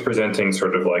doing is presenting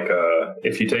sort of like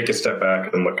if you take a step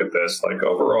back and look at this, like,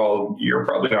 overall, you're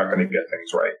probably not going to get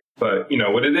things right. But,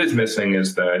 what it is missing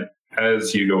is that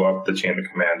as you go up the chain of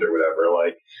command or whatever,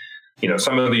 like,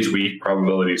 some of these weak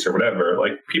probabilities or whatever,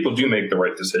 like people do make the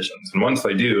right decisions. And once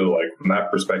they do, like from that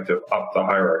perspective up the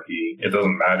hierarchy, it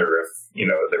doesn't matter if,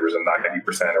 there was a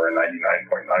 90% or a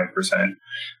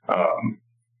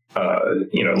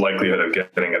 99.9%, likelihood of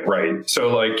getting it right. So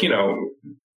like,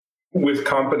 with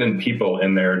competent people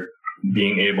in there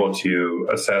being able to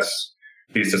assess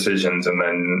these decisions and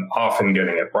then often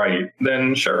getting it right,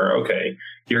 then sure, okay,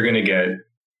 you're going to get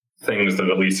things that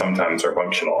at least sometimes are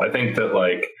functional. I think that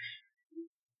like,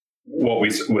 what we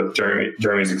with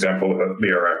Jeremy's example with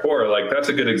BRF4, like that's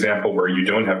a good example where you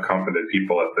don't have competent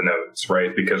people at the nodes,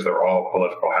 right? Because they're all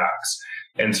political hacks,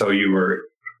 and so you were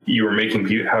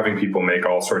having people make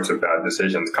all sorts of bad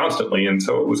decisions constantly, and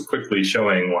so it was quickly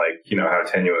showing like how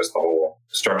tenuous the whole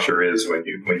structure is when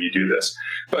you do this.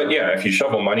 But yeah, if you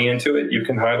shovel money into it, you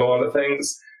can hide a lot of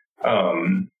things.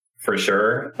 For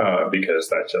sure, because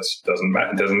that just doesn't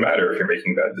matter if you're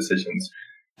making bad decisions.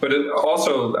 But it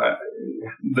also,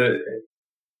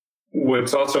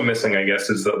 what's also missing, I guess,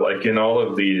 is that like in all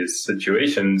of these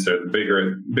situations, or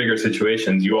the bigger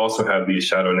situations, you also have these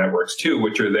shadow networks too,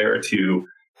 which are there to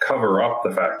cover up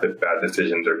the fact that bad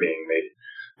decisions are being made,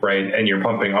 right? And you're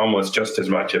pumping almost just as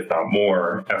much, if not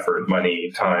more, effort,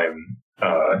 money, time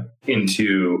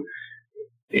into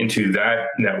that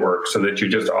network, so that you're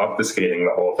just obfuscating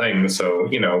the whole thing. So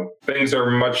things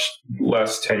are much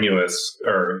less tenuous,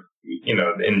 or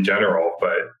in general,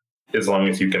 but as long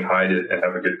as you can hide it and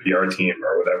have a good PR team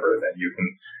or whatever, then you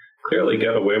can clearly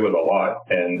get away with a lot.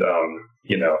 And,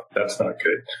 that's not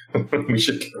good. We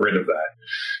should get rid of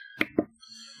that.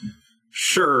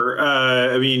 Sure.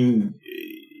 I mean,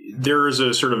 there is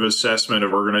a sort of assessment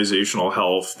of organizational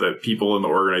health that people in the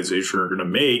organization are going to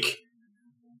make,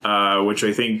 which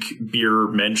I think Beer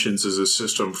mentions as a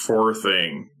System 4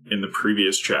 thing in the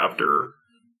previous chapter.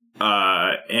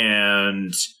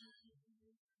 And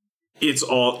it's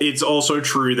also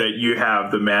true that you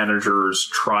have the managers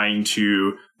trying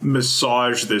to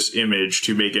massage this image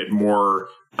to make it more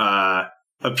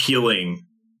appealing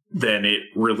than it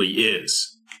really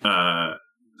is.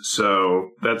 So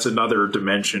that's another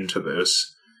dimension to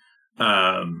this.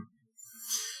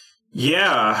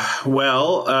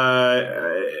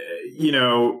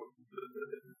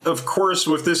 Of course,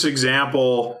 with this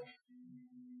example,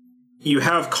 you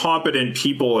have competent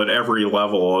people at every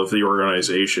level of the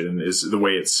organization is the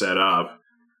way it's set up.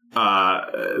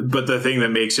 But the thing that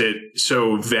makes it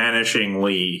so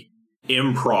vanishingly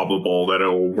improbable that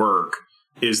it'll work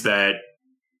is that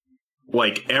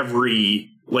at every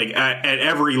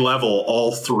level,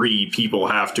 all three people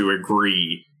have to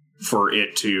agree for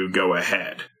it to go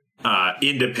ahead,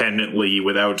 independently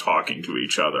without talking to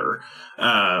each other.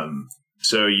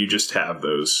 So you just have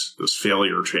those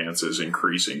failure chances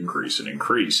increase.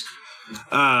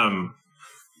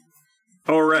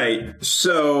 All right,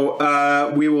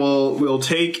 so we'll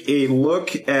take a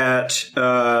look at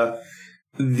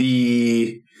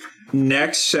the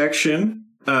next section,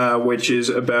 which is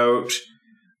about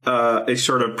a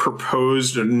sort of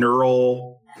proposed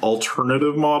neural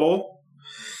alternative model.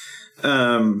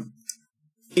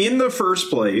 In the first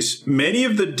place, many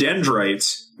of the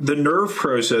dendrites, the nerve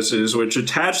processes which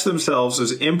attach themselves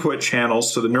as input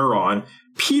channels to the neuron,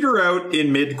 peter out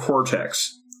in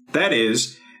mid-cortex. That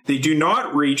is, they do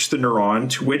not reach the neuron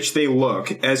to which they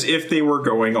look as if they were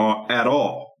going on at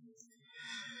all.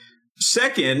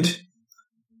 Secondly,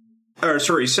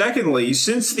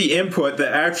 since the input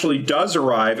that actually does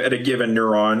arrive at a given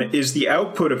neuron is the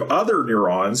output of other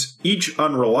neurons, each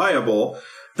unreliable,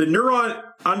 the neuron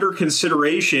under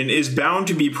consideration is bound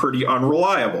to be pretty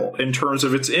unreliable in terms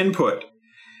of its input.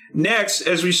 Next,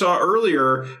 as we saw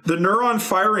earlier, the neuron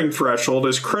firing threshold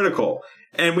is critical,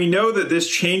 and we know that this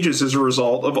changes as a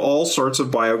result of all sorts of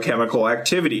biochemical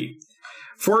activity.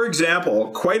 For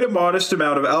example, quite a modest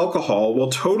amount of alcohol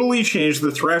will totally change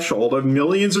the threshold of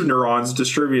millions of neurons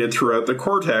distributed throughout the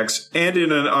cortex and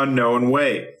in an unknown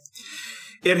way.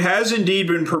 It has indeed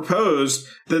been proposed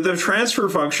that the transfer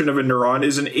function of a neuron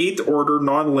is an eighth-order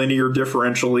nonlinear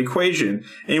differential equation,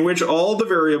 in which all the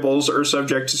variables are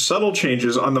subject to subtle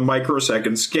changes on the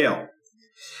microsecond scale.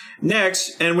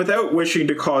 Next, and without wishing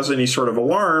to cause any sort of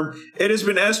alarm, it has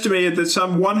been estimated that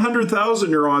some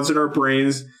 100,000 neurons in our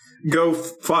brains go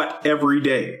FUT every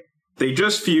day. They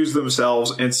just fuse themselves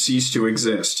and cease to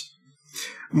exist.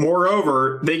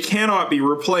 Moreover, they cannot be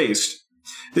replaced.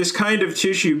 This kind of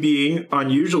tissue being,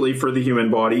 unusually for the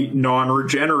human body,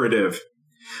 non-regenerative.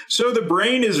 So the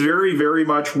brain is very, very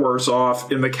much worse off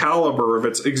in the caliber of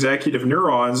its executive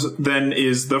neurons than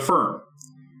is the firm.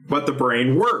 But the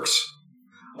brain works.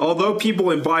 Although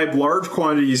people imbibe large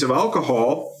quantities of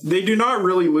alcohol, they do not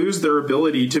really lose their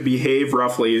ability to behave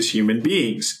roughly as human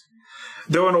beings.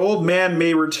 Though an old man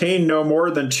may retain no more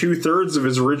than 2/3 of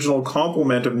his original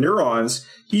complement of neurons,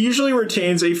 he usually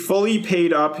retains a fully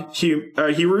paid up.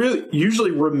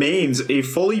 Usually remains a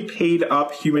fully paid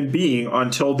up human being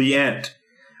until the end,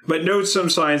 but notes some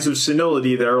signs of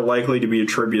senility that are likely to be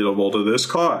attributable to this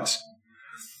cause.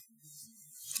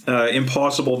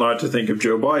 Impossible not to think of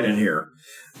Joe Biden here.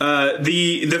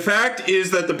 The fact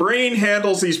is that the brain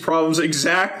handles these problems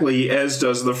exactly as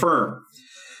does the firm.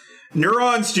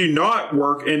 Neurons do not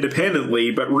work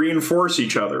independently, but reinforce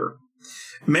each other.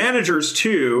 Managers,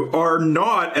 too, are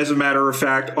not, as a matter of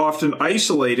fact, often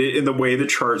isolated in the way the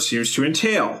chart seems to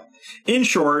entail. In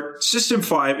short, System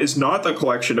 5 is not the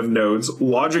collection of nodes,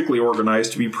 logically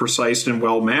organized to be precise and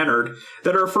well-mannered,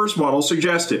 that our first model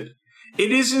suggested.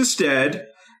 It is instead,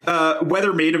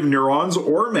 whether made of neurons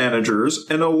or managers,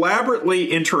 an elaborately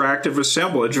interactive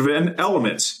assemblage of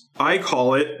elements. I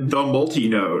call it the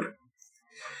multi-node.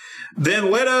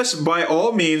 Then let us, by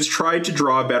all means, try to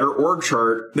draw a better org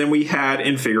chart than we had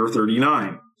in Figure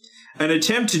 39. An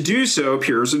attempt to do so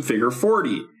appears in Figure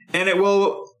 40, and it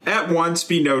will at once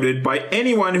be noted by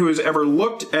anyone who has ever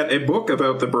looked at a book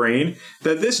about the brain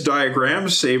that this diagram,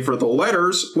 save for the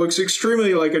letters, looks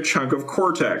extremely like a chunk of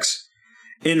cortex.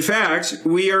 In fact,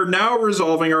 we are now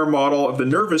resolving our model of the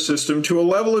nervous system to a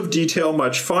level of detail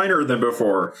much finer than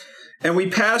before, and we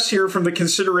pass here from the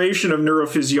consideration of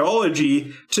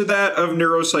neurophysiology to that of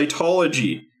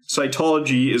neurocytology.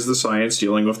 Cytology is the science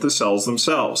dealing with the cells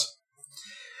themselves.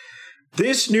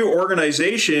 This new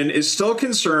organization is still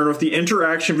concerned with the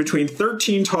interaction between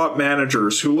 13 top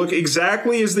managers who look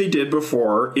exactly as they did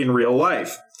before in real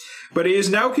life. But it is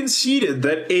now conceded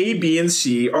that A, B, and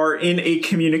C are in a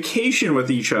communication with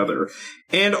each other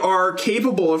and are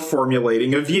capable of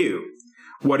formulating a view.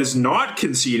 What is not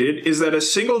conceded is that a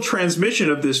single transmission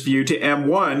of this view to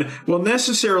M1 will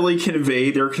necessarily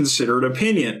convey their considered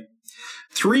opinion.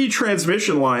 3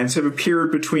 transmission lines have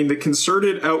appeared between the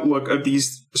concerted outlook of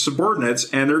these subordinates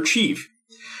and their chief.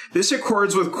 This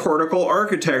accords with cortical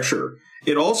architecture.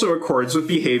 It also accords with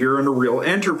behavior in a real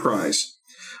enterprise.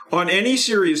 On any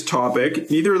serious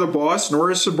topic, neither the boss nor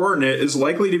his subordinate is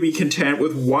likely to be content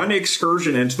with one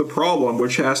excursion into the problem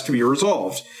which has to be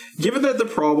resolved, given that the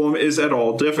problem is at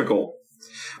all difficult.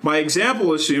 My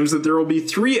example assumes that there will be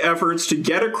 3 efforts to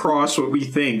get across what we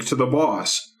think to the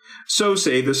boss. So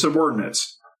say the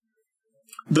subordinates.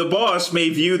 The boss may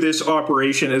view this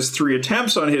operation as 3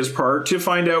 attempts on his part to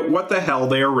find out what the hell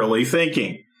they are really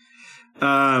thinking.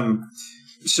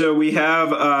 So we have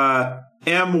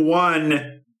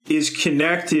M1 is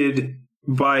connected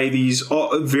by these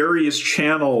various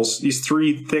channels, these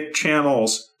 3 thick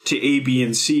channels to A, B,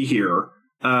 and C here.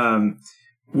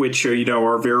 which,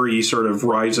 are very sort of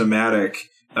rhizomatic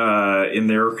in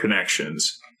their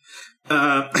connections.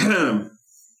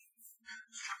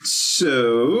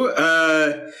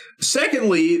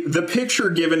 Secondly, the picture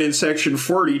given in section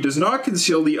 40 does not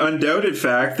conceal the undoubted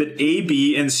fact that A,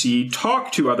 B, and C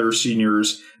talk to other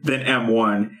seniors than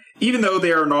M1, even though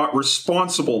they are not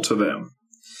responsible to them.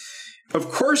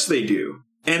 Of course they do,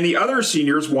 and the other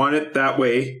seniors want it that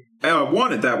way.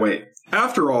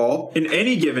 After all, in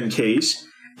any given case,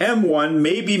 M1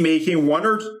 may be making 1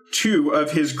 or 2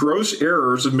 of his gross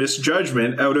errors of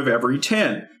misjudgment out of every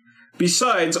 10.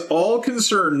 Besides, all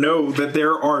concerned know that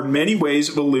there are many ways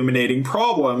of illuminating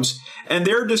problems, and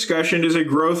their discussion is a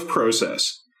growth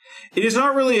process. It is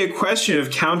not really a question of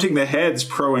counting the heads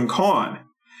pro and con.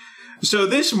 So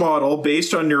this model,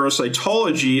 based on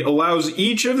neurocytology, allows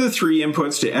each of the 3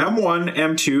 inputs to M1,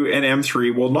 M2, and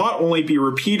M3 will not only be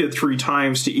repeated 3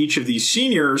 times to each of these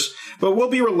seniors, but will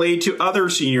be relayed to other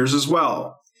seniors as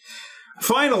well.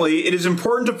 Finally, it is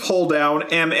important to pull down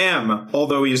MM,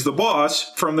 although he is the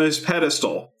boss, from his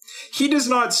pedestal. He does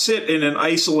not sit in an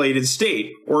isolated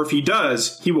state, or if he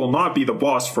does, he will not be the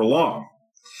boss for long.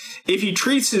 If he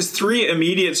treats his 3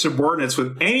 immediate subordinates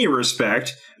with any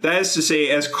respect, that is to say,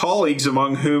 as colleagues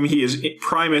among whom he is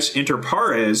primus inter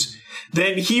pares,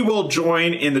 then he will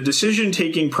join in the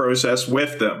decision-taking process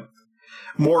with them.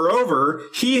 Moreover,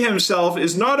 he himself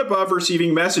is not above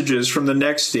receiving messages from the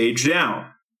next stage down.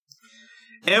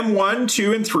 M1,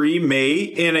 2, and 3 may,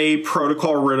 in a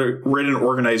protocol-ridden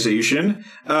organization,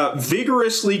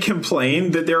 vigorously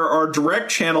complain that there are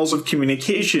direct channels of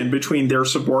communication between their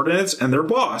subordinates and their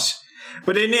boss.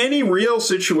 But in any real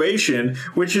situation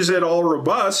which is at all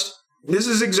robust, this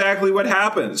is exactly what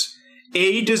happens.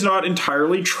 A does not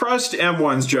entirely trust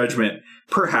M1's judgment,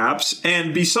 perhaps,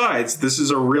 and besides, this is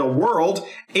a real world,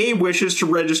 A wishes to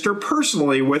register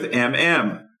personally with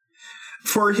MM.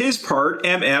 For his part,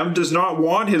 MM does not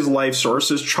want his life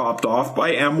sources chopped off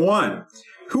by M1.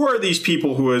 Who are these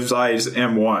people who advise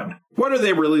M1? What are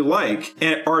they really like?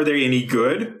 And are they any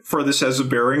good? For this has a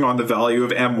bearing on the value of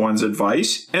M1's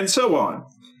advice, and so on.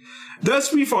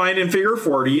 Thus we find in Figure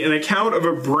 40 an account of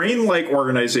a brain-like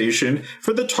organization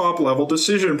for the top-level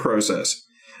decision process.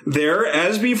 There,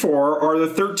 as before, are the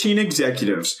 13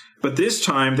 executives, but this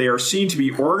time they are seen to be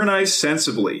organized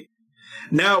sensibly.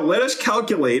 Now, let us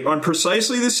calculate on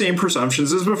precisely the same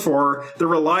presumptions as before the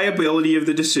reliability of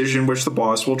the decision which the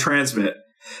boss will transmit.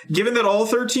 Given that all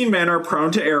 13 men are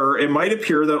prone to error, it might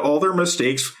appear that all their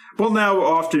mistakes will now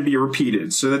often be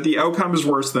repeated, so that the outcome is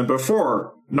worse than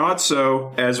before. Not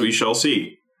so, as we shall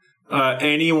see.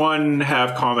 Anyone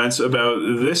have comments about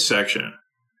this section?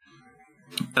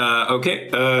 Okay.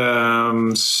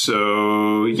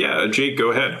 So, Jake,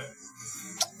 go ahead.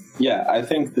 Yeah, I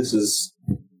think this is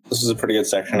a pretty good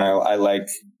section. I like,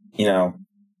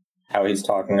 how he's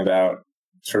talking about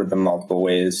sort of the multiple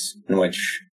ways in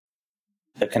which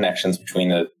the connections between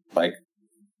the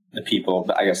people,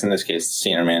 I guess in this case, the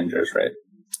senior managers, right,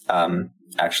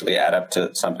 actually add up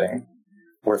to something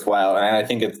worthwhile. And I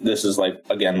think this is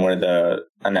again, where the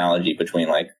analogy between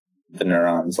the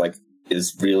neurons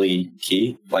is really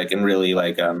key, and really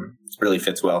really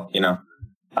fits well,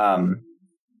 And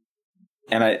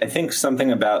I think something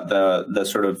about the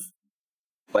sort of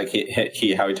how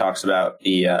he talks about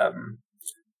the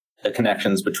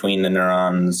connections between the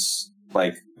neurons.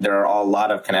 There are a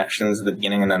lot of connections at the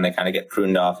beginning, and then they kind of get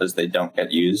pruned off as they don't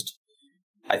get used.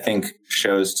 I think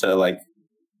shows to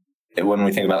when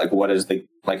we think about what is the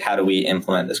how do we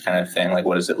implement this kind of thing?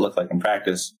 What does it look like in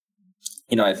practice?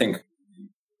 I think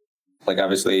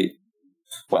obviously,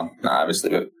 well, not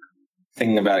obviously, but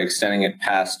thinking about extending it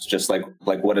past just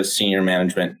what does senior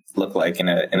management look like in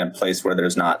a place where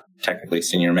there's not technically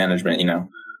senior management,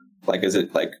 is it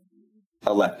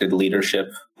elected leadership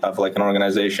of an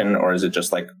organization, or is it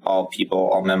just all people,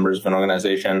 all members of an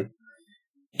organization?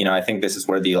 I think this is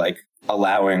where the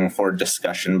allowing for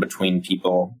discussion between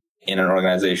people in an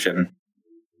organization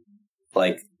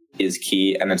is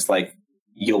key, and it's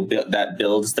that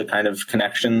builds the kind of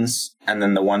connections, and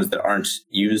then the ones that aren't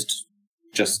used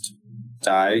just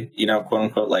die, quote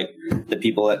unquote, the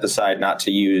people that decide not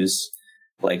to use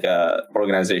a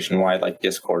organization-wide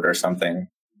Discord or something,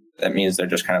 that means they're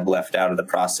just kind of left out of the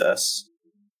process.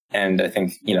 And I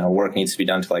think, work needs to be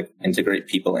done to integrate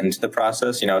people into the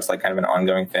process. It's kind of an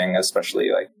ongoing thing, especially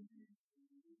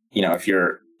if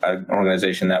you're an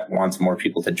organization that wants more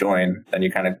people to join, then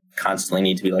you kind of constantly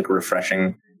need to be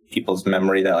refreshing people's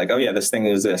memory that oh yeah, this thing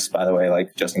is this, by the way,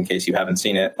 just in case you haven't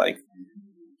seen it,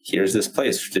 here's this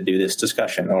place to do this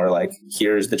discussion, or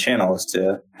here's the channels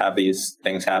to have these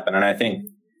things happen. And I think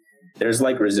there's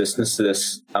like resistance to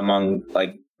this among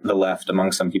like the left,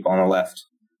 among some people on the left,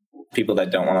 people that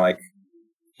don't want to like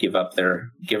give up their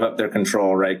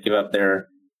control, right? Give up their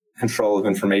control of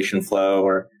information flow,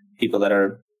 or people that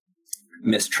are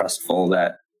mistrustful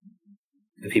that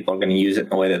the people are going to use it in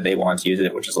the way that they want to use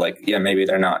it, which is like, yeah, maybe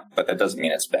they're not, but that doesn't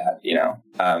mean it's bad, you know?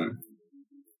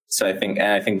 So I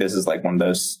think this is like one of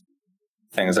those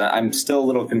things. I'm still a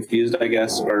little confused, I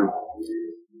guess, or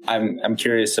I'm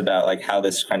curious about like how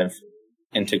this kind of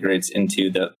integrates into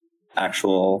the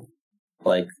actual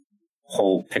like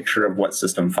whole picture of what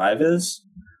System 5 is.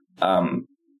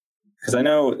 Because I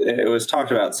know it was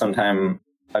talked about some time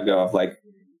ago of like,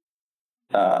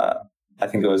 I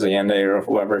think it was Allende or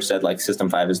whoever said like System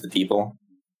 5 is the people.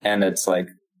 And it's like,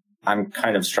 I'm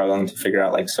kind of struggling to figure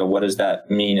out like, so what does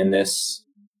that mean in this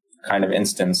kind of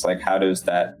instance? Like, does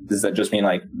that just mean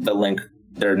like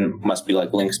there must be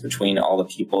like links between all the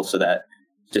people so that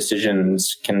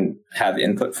decisions can have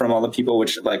input from all the people,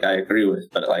 which like I agree with,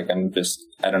 but like,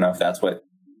 I don't know if that's what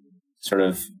sort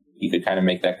of you could kind of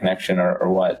make that connection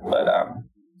or what, but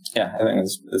yeah, I think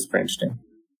it's pretty interesting.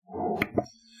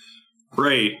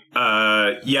 Right.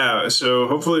 Yeah. So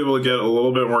hopefully we'll get a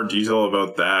little bit more detail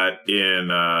about that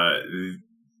in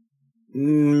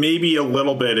maybe a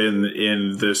little bit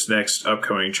in this next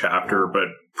upcoming chapter, but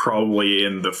probably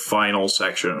in the final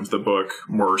section of the book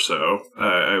more so,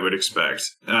 I would expect.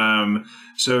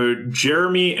 So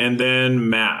Jeremy and then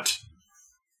Matt.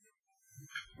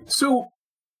 So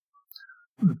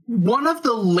one of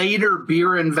the later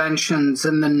beer inventions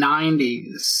in the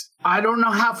 90s, I don't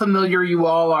know how familiar you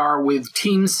all are with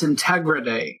Team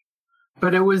Syntegrity,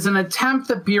 but it was an attempt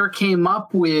that beer came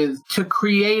up with to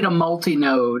create a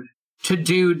multinode to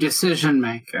do decision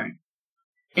making.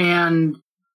 And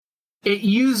it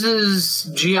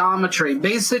uses geometry.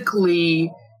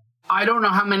 Basically, I don't know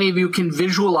how many of you can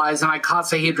visualize an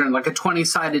icosahedron, like a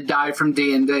 20-sided die from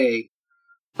D&D.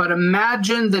 But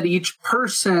imagine that each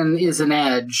person is an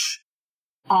edge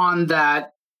on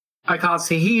that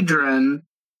icosahedron,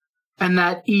 and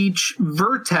that each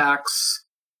vertex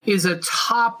is a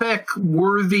topic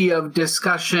worthy of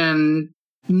discussion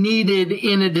needed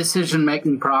in a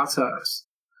decision-making process.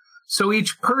 So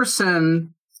each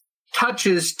person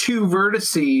touches two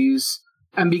vertices,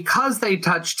 and because they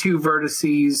touch two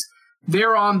vertices,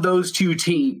 they're on those two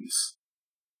teams.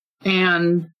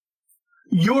 And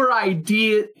your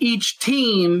idea, each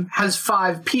team has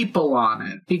 5 people on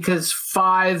it, because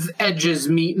 5 edges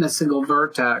meet in a single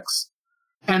vertex.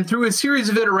 And through a series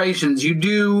of iterations,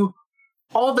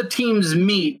 all the teams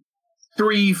meet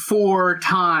 3-4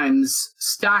 times,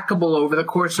 stackable over the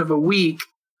course of a week.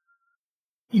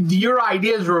 Your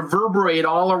ideas reverberate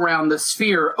all around the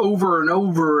sphere over and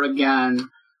over again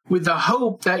with the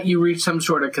hope that you reach some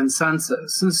sort of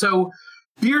consensus. And so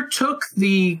Beer took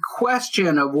the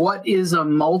question of what is a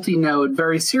multinode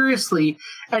very seriously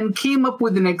and came up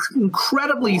with an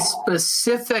incredibly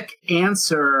specific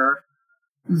answer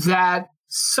that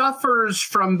suffers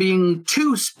from being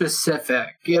too specific.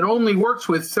 It only works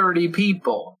with 30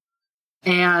 people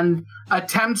and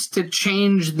attempts to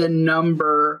change the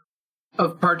number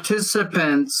of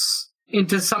participants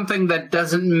into something that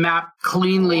doesn't map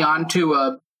cleanly onto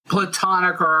a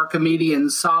Platonic or Archimedean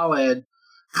solid.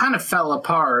 Kind of fell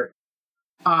apart.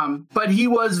 But he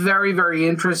was very, very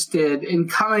interested in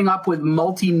coming up with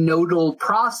multinodal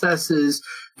processes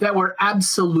that were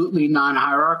absolutely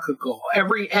non-hierarchical.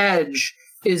 Every edge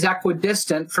is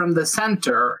equidistant from the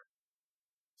center.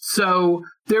 So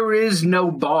there is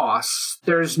no boss.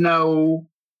 There's no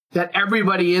that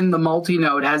everybody in the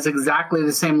multinode has exactly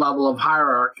the same level of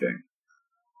hierarchy.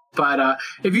 But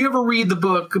if you ever read the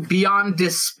book Beyond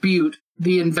Dispute,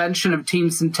 The Invention of Team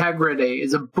Syntegrity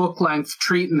is a book-length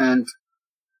treatment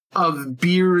of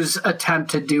Beer's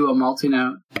attempt to do a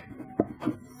multinode.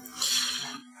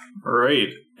 All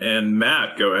right. And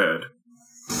Matt, go ahead.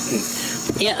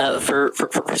 Yeah, for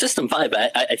System 5,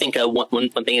 I think one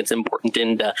thing that's important,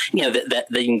 and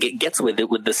that gets with it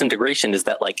with this integration is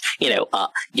that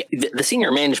the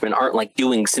senior management aren't like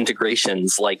doing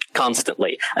syntegrations like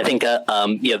constantly. I think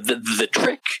the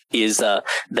trick is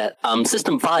that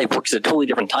System 5 works at a totally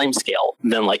different time scale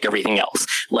than like everything else.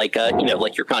 Like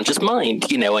your conscious mind,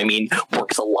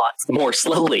 works a lot more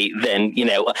slowly than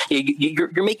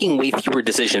you're making way fewer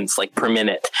decisions like per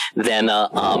minute than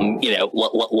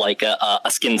like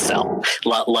a skin cell,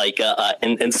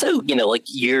 and so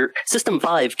your System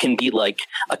 5 can be like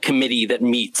a committee that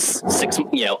meets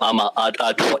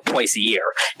twice a year,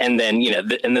 and then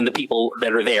the people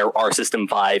that are there are System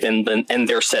 5, and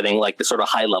they're setting like the sort of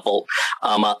high level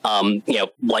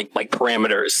like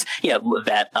parameters,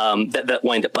 that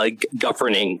wind up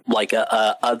governing like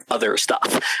other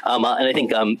stuff. And I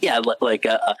think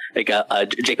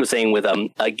Jake was saying with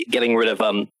getting rid of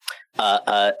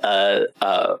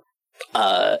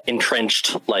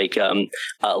entrenched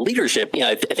leadership.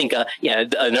 I think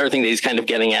another thing that he's kind of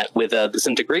getting at with this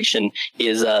integration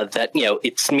is that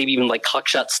it's maybe even like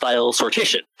cockshot style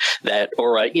sortition that,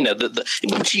 or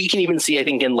which you can even see I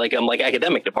think in like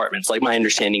academic departments. Like my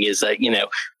understanding is that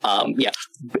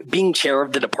being chair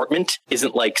of the department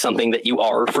isn't like something that you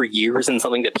are for years and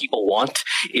something that people want.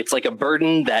 It's like a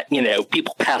burden that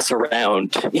people pass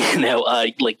around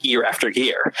like year after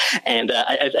year, and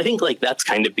I think like that's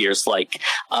kind of Beer's model,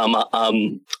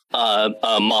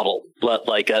 but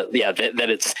that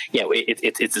it's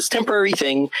this temporary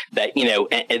thing that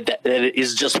that it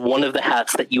is just one of the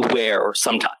hats that you wear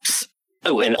sometimes.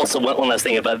 Oh, and also one last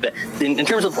thing about that, in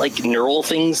terms of like neural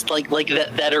things like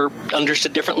that are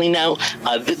understood differently now.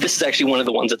 This is actually one of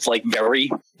the ones that's like very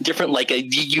different. Like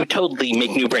you totally make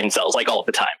new brain cells like all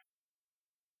the time.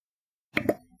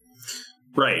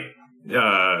 Right.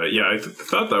 I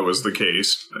thought that was the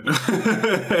case.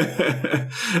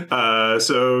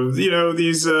 So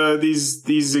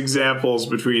these examples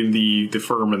between the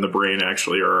firm and the brain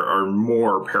actually are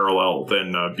more parallel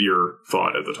than Beer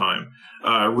thought at the time.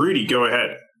 Rudy, go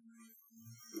ahead.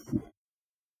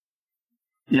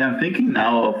 Yeah, I'm thinking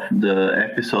now of the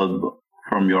episode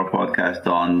from your podcast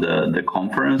on the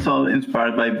conference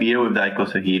inspired by Beer with the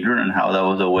icosahedron and how that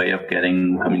was a way of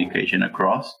getting communication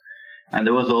across. And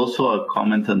there was also a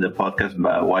comment on the podcast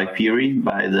by Y-Theory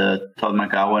by the Todd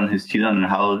McGowan and his student on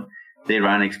how they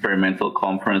ran an experimental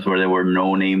conference where there were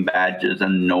no name badges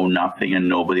and no nothing, and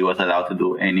nobody was allowed to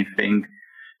do anything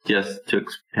just to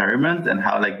experiment, and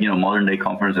how modern day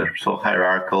conferences are so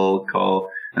hierarchical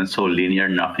and so linear,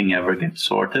 nothing ever gets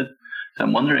sorted. So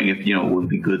I'm wondering if it would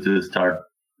be good to start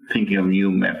thinking of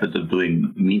new methods of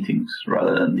doing meetings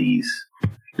rather than these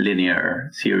linear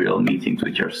serial meetings,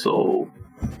 which are so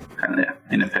kind of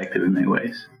ineffective in many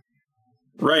ways.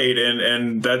 Right,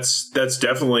 and that's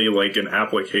definitely like an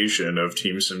application of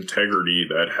Teams integrity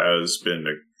that has been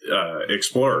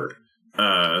explored.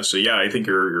 So yeah, I think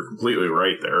you're completely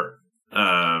right there.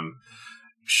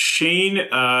 Shane,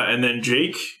 and then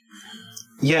Jake.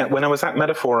 Yeah, when I was at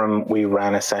Metaforum, we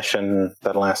ran a session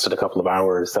that lasted a couple of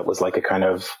hours that was like a kind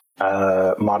of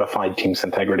modified Teams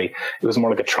integrity. It was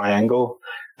more like a triangle,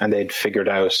 and they'd figured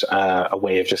out a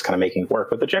way of just kind of making it work.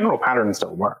 But the general pattern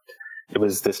still worked. It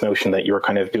was this notion that you were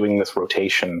kind of doing this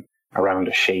rotation around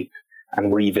a shape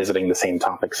and revisiting the same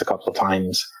topics a couple of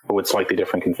times, but with slightly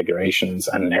different configurations,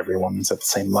 and everyone's at the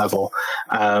same level.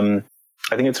 I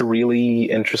think it's a really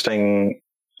interesting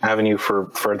avenue for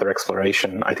further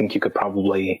exploration. I think you could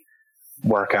probably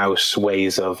work out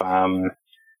ways of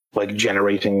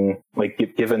generating,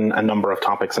 given a number of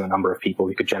topics and a number of people,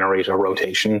 you could generate a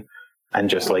rotation, and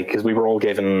just because we were all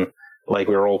given, we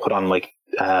were all put on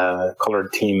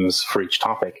colored teams for each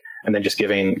topic, and then just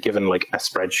given a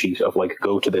spreadsheet of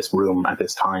go to this room at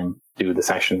this time, do the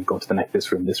session, go to the next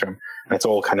this room, and it's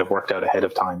all kind of worked out ahead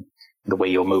of time, the way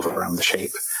you'll move around the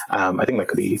shape. I think that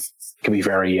could be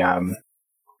very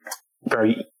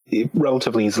very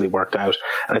relatively easily worked out,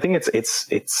 and I think it's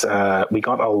we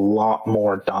got a lot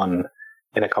more done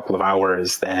in a couple of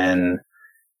hours than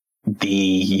the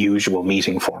usual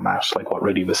meeting format, like what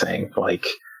Rudy was saying.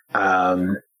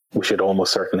 We should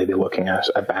almost certainly be looking at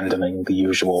abandoning the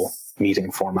usual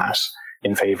meeting format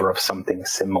in favor of something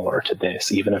similar to this,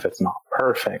 even if it's not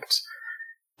perfect.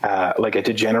 A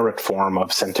degenerate form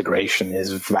of syntegration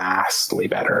is vastly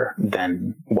better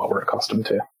than what we're accustomed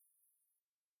to.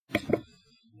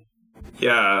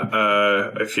 Yeah,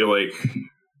 I feel like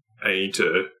I need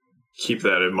to keep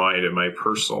that in mind in my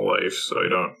personal life so I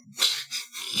don't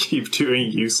keep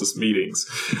doing useless meetings.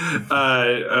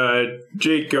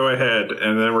 Jake, go ahead,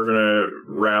 and then we're going to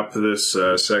wrap this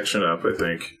section up, I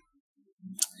think.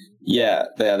 Yeah,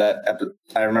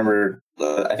 I remember,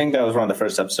 I think that was one of the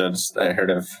first episodes that I heard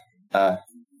of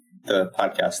the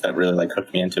podcast that really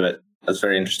hooked me into it. It was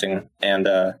very interesting. And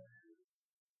I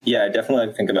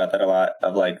definitely think about that a lot,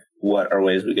 of what are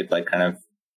ways we could kind of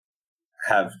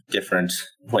have different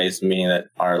ways of meeting that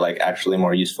are actually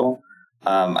more useful.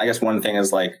 I guess one thing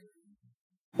is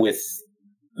with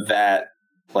that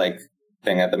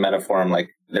thing at the Metaforum,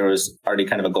 there was already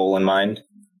kind of a goal in mind.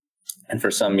 And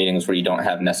for some meetings where you don't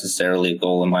have necessarily a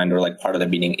goal in mind, or part of the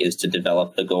meeting is to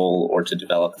develop the goal or to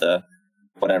develop the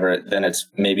whatever, then it's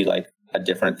maybe a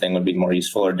different thing would be more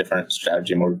useful, or a different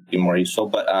strategy would be more useful.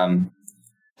 But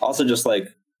also just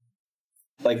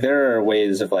there are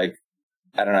ways of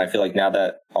I don't know, I feel like now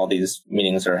that all these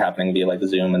meetings are happening via like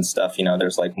Zoom and stuff, you know,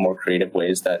 there's like more creative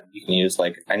ways that you can use.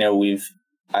 Like, I know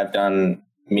I've done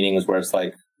meetings where it's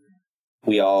like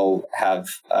we all have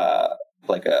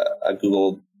like a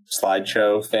Google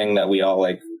slideshow thing that we all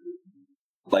like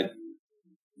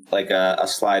a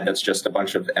slide that's just a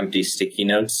bunch of empty sticky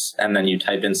notes, and then you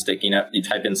type in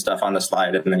stuff on the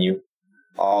slide, and then you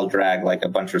all drag like a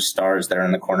bunch of stars there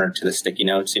in the corner to the sticky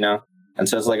notes, you know? And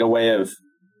so it's like a way of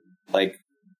like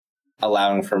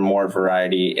allowing for more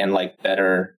variety and like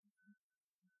better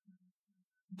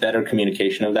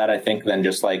communication of that, I think, than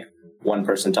just like one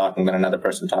person talking, then another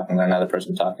person talking, then another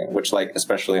person talking, which like,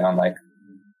 especially on like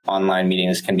online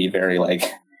meetings can be very like,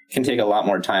 can take a lot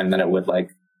more time than it would like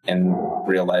in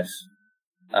real life.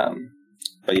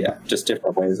 But yeah, just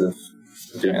different ways of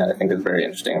doing that I think is very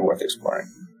interesting and worth exploring.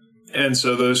 And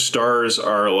so those stars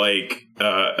are like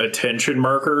attention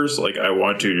markers. Like, I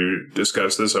want to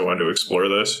discuss this. I want to explore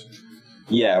this.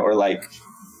 Yeah, or like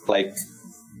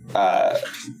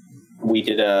we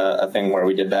did a thing where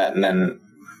we did that, and then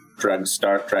drag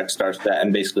stars to that,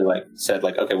 and basically like said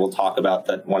like, okay, we'll talk about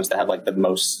the ones that have like the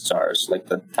most stars, like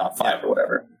the top 5 or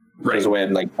whatever. Right. There's a way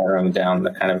of like narrowing down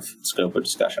the kind of scope of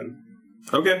discussion.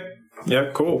 Okay.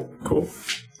 Yeah. Cool.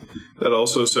 That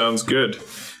also sounds good.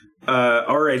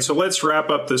 All right, so let's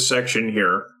wrap up this section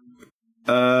here.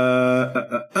 There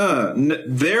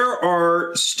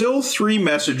are still 3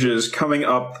 messages coming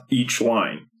up each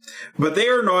line, but they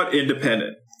are not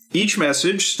independent. Each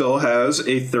message still has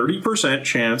a 30%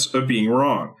 chance of being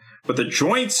wrong, but the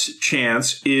joint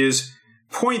chance is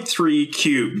 0.3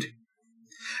 cubed.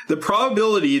 The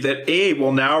probability that A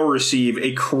will now receive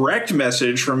a correct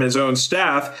message from his own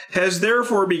staff has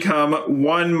therefore become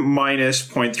 1 minus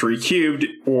 0.3 cubed,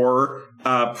 or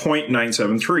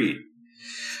 0.973.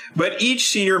 But each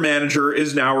senior manager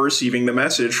is now receiving the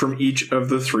message from each of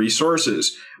the 3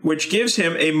 sources, which gives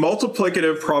him a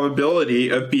multiplicative probability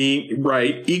of being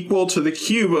right equal to the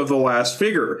cube of the last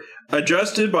figure,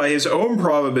 adjusted by his own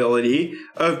probability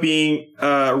of being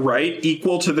right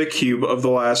equal to the cube of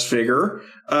the last figure.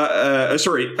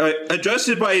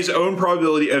 Adjusted by his own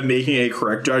probability of making a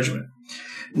correct judgment.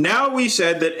 Now we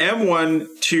said that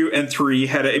M1, 2, and 3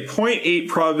 had a 0.8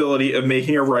 probability of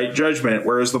making a right judgment,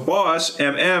 whereas the boss,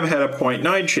 MM, had a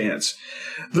 0.9 chance.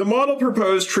 The model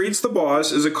proposed treats the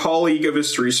boss as a colleague of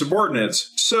his 3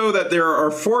 subordinates, so that there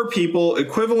are 4 people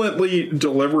equivalently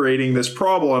deliberating this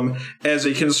problem as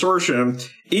a consortium,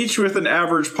 each with an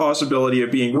average possibility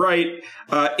of being right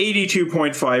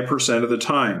 82.5% of the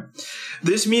time.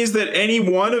 This means that any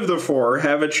one of the 4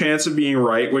 have a chance of being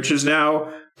right, which is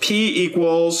now P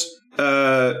equals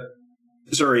the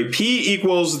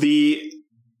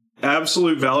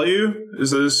absolute value.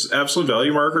 Is this absolute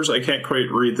value markers? I can't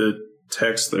quite read the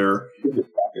text there.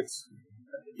 Brackets.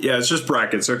 Yeah, it's just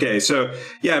brackets. Okay, so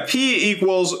yeah, P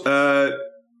equals 1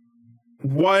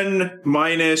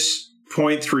 minus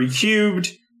 0.3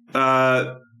 cubed,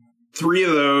 3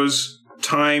 of those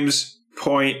times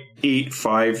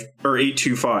 0.85 or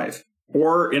 825,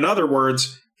 or in other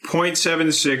words,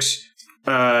 0.76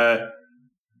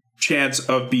 chance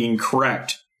of being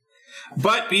correct.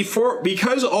 But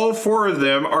because all 4 of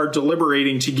them are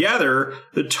deliberating together,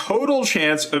 the total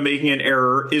chance of making an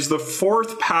error is the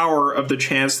 4th power of the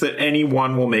chance that any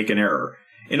one will make an error.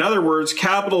 In other words,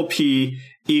 capital P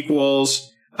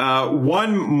equals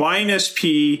 1 minus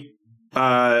P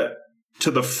to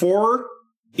the 4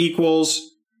 equals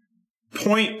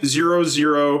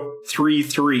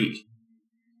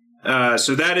 0.0033.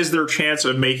 So that is their chance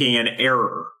of making an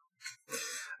error.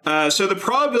 So the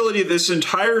probability this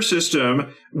entire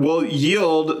system will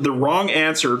yield the wrong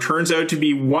answer turns out to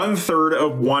be 1/3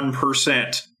 of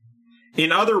 1%.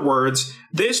 In other words,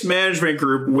 this management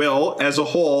group will, as a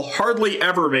whole, hardly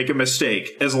ever make a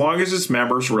mistake, as long as its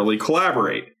members really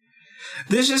collaborate.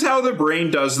 This is how the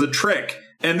brain does the trick,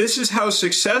 and this is how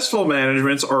successful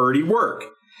managements already work.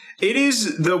 It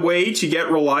is the way to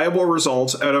get reliable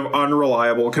results out of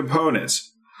unreliable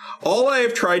components. All I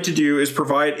have tried to do is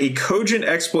provide a cogent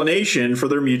explanation for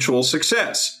their mutual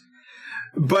success.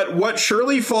 But what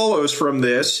surely follows from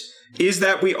this is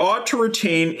that we ought to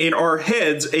retain in our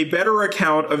heads a better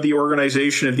account of the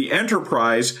organization of the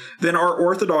enterprise than our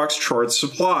orthodox charts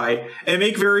supply, and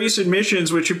make various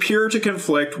admissions which appear to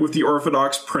conflict with the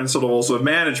orthodox principles of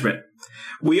management.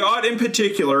 We ought in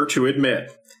particular to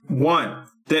admit, 1,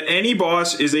 that any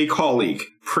boss is a colleague,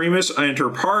 primus inter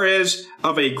pares,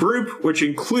 of a group which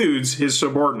includes his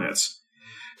subordinates.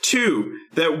 2,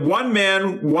 that one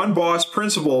man, one boss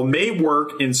principle may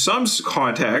work in some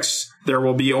contexts. There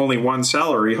will be only one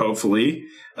salary, hopefully,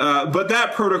 but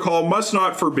that protocol must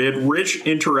not forbid rich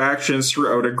interactions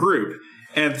throughout a group.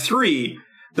 And 3,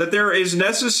 that there is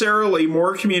necessarily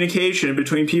more communication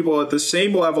between people at the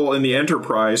same level in the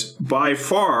enterprise by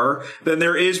far than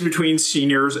there is between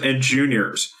seniors and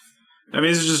juniors. I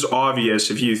mean, this is just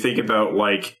obvious if you think about,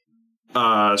 like,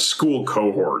 school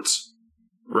cohorts,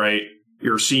 right?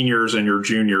 Your seniors and your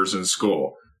juniors in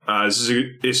school. This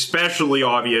is especially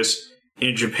obvious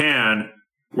in Japan,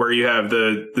 where you have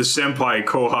the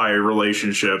senpai-kohai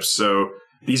relationships. So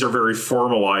these are very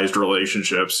formalized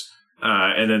relationships.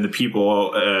 And then the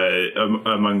people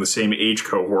among the same age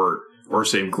cohort or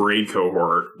same grade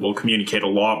cohort will communicate a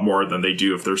lot more than they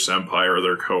do if they're senpai or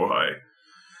they're kohai.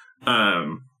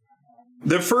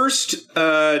 The first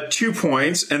 2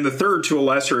 points, and the third to a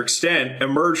lesser extent,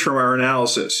 emerge from our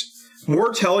analysis.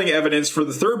 More telling evidence for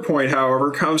the third point,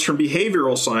 however, comes from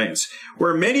behavioral science,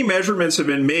 where many measurements have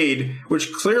been made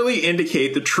which clearly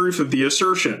indicate the truth of the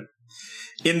assertion.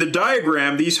 In the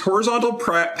diagram, these horizontal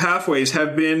pathways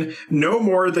have been no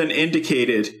more than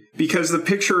indicated because the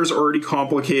picture is already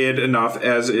complicated enough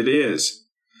as it is.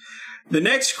 The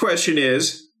next question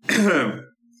is,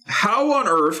 how on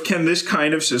earth can this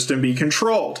kind of system be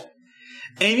controlled?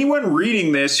 Anyone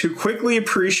reading this who quickly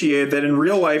appreciated that in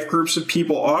real life groups of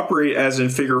people operate as in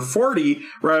figure 40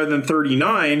 rather than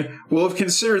 39 will have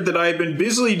considered that I have been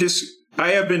busily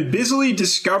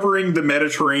discovering the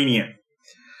Mediterranean.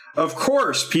 Of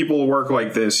course, people work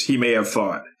like this, he may have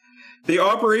thought. The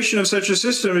operation of such a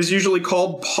system is usually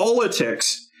called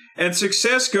politics, and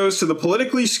success goes to the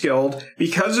politically skilled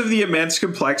because of the immense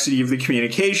complexity of the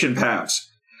communication paths.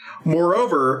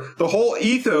 Moreover, the whole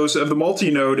ethos of the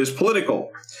multinode is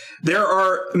political. There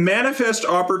are manifest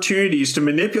opportunities to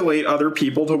manipulate other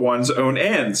people to one's own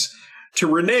ends, to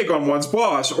renege on one's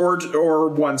boss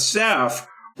or one's staff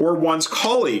or one's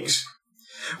colleagues.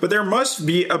 But there must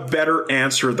be a better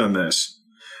answer than this.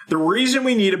 The reason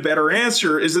we need a better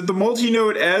answer is that the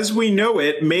multinode as we know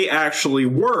it may actually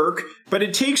work, but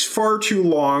it takes far too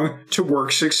long to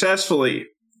work successfully.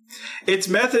 Its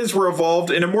methods were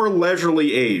evolved in a more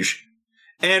leisurely age,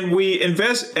 and we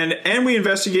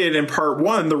investigated in part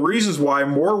 1 the reasons why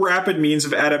more rapid means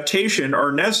of adaptation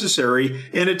are necessary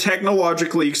in a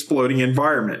technologically exploding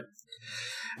environment.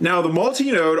 Now, the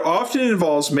multinode often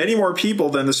involves many more people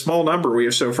than the small number we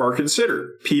have so far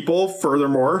considered. People,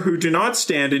 furthermore, who do not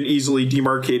stand in easily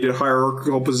demarcated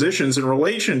hierarchical positions in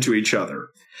relation to each other.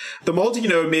 The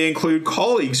multinode may include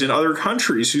colleagues in other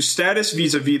countries whose status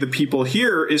vis-a-vis the people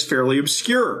here is fairly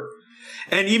obscure,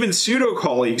 and even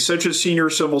pseudo-colleagues such as senior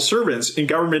civil servants in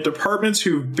government departments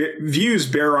whose views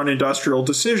bear on industrial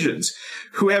decisions,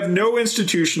 who have no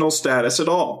institutional status at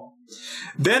all.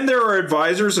 Then there are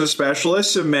advisors and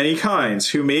specialists of many kinds,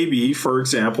 who may be, for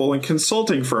example, in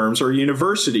consulting firms or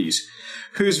universities,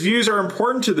 whose views are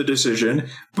important to the decision,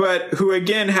 but who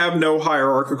again have no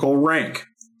hierarchical rank.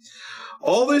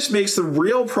 All this makes the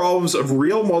real problems of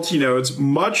real multinodes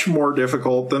much more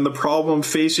difficult than the problem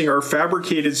facing our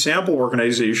fabricated sample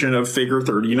organization of Figure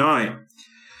 39.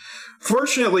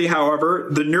 Fortunately, however,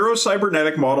 the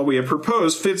neurocybernetic model we have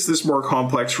proposed fits this more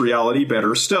complex reality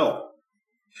better still.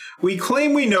 We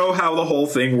claim we know how the whole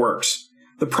thing works.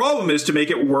 The problem is to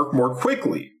make it work more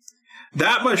quickly.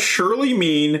 That must surely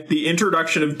mean the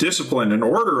introduction of discipline and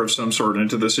order of some sort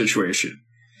into the situation.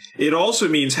 It also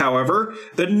means, however,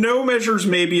 that no measures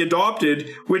may be adopted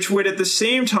which would at the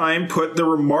same time put the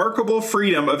remarkable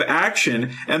freedom of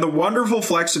action and the wonderful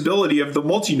flexibility of the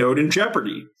multinode in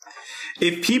jeopardy.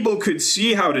 If people could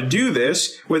see how to do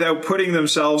this without putting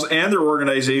themselves and their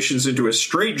organizations into a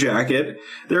straitjacket,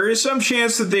 there is some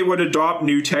chance that they would adopt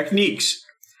new techniques.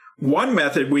 One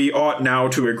method, we ought now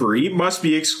to agree, must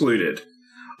be excluded,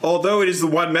 although it is the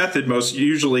one method most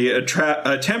usually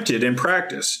attempted in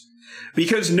practice,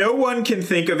 because no one can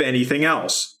think of anything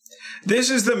else.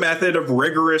 This is the method of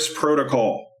rigorous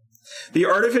protocol. The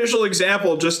artificial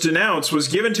example just denounced was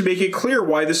given to make it clear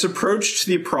why this approach to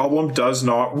the problem does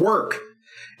not work.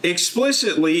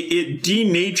 Explicitly, it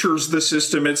denatures the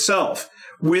system itself,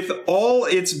 with all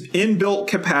its inbuilt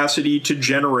capacity to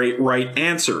generate right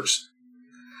answers.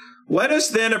 Let us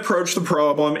then approach the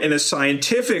problem in a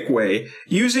scientific way,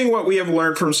 using what we have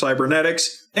learned from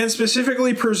cybernetics, and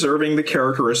specifically preserving the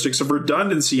characteristics of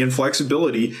redundancy and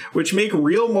flexibility which make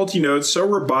real multinodes so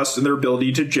robust in their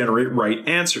ability to generate right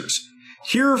answers.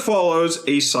 Here follows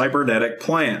a cybernetic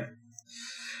plan.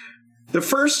 The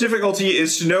first difficulty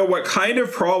is to know what kind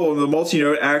of problem the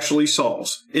multinode actually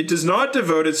solves. It does not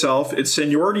devote its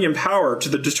seniority and power to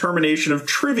the determination of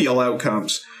trivial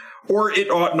outcomes, or it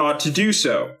ought not to do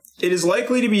so. It is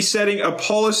likely to be settling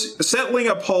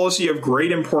a policy of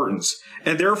great importance,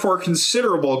 and therefore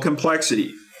considerable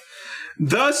complexity.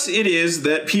 Thus, it is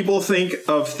that people think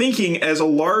of thinking as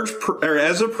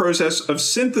a process of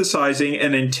synthesizing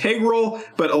an integral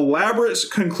but elaborate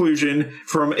conclusion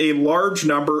from a large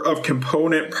number of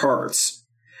component parts.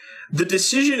 The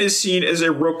decision is seen as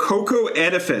a rococo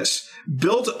edifice,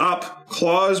 built up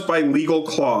clause by legal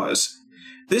clause.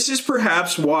 This is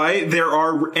perhaps why there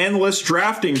are endless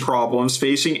drafting problems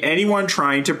facing anyone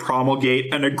trying to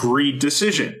promulgate an agreed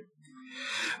decision.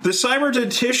 The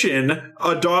Symertician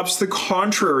adopts the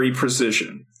contrary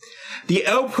position. The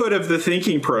output of the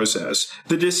thinking process,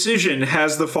 the decision,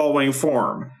 has the following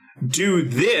form: do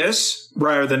this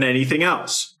rather than anything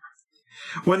else.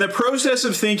 When the process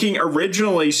of thinking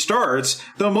originally starts,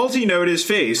 the multi-node is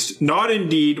faced, not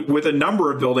indeed with a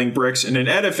number of building bricks in an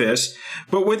edifice,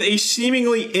 but with a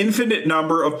seemingly infinite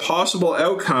number of possible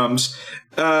outcomes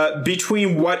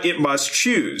between what it must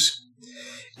choose.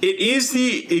 It is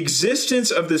the existence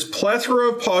of this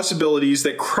plethora of possibilities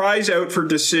that cries out for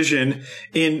decision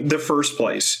in the first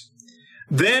place.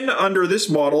 Then, under this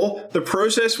model, the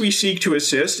process we seek to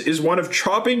assist is one of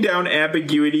chopping down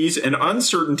ambiguities and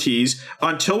uncertainties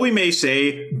until we may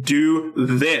say, do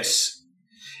this.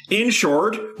 In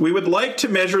short, we would like to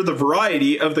measure the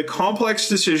variety of the complex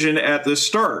decision at the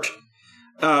start,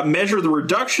 measure the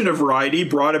reduction of variety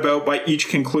brought about by each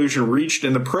conclusion reached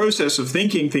in the process of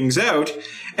thinking things out,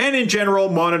 and in general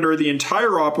monitor the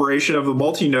entire operation of the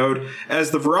multi-node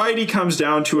as the variety comes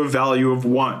down to a value of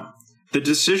 1, the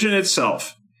decision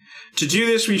itself. To do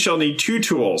this, we shall need two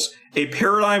tools: a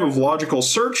paradigm of logical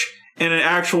search and an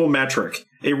actual metric,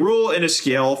 a rule and a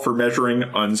scale for measuring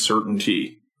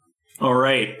uncertainty. All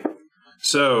right.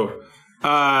 So,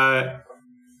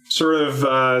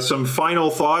 some final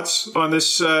thoughts on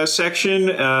this section.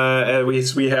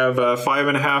 We have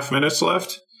 5.5 minutes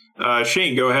left.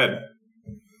 Shane, go ahead.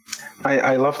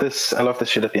 I love this. I love this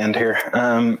shit at the end here.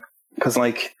 Because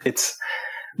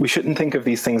we shouldn't think of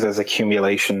these things as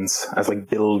accumulations, as like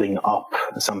building up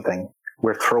something.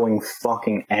 We're throwing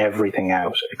fucking everything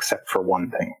out except for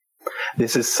one thing.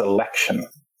 This is selection,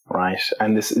 right?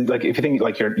 And this, like, if you think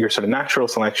like your sort of natural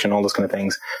selection, all those kind of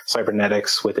things,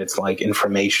 cybernetics with its like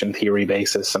information theory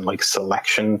basis and like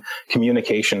selection,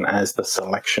 communication as the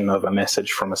selection of a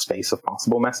message from a space of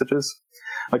possible messages.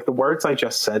 Like the words I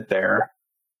just said there,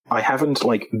 I haven't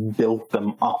like built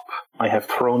them up. I have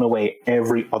thrown away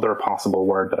every other possible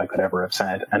word that I could ever have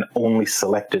said and only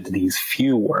selected these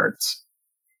few words.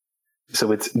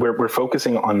 So we're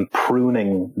focusing on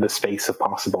pruning the space of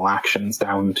possible actions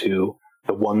down to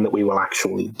the one that we will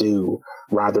actually do,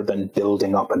 rather than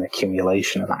building up an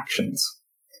accumulation of actions.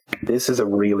 This is a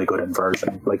really good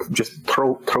inversion. Like, just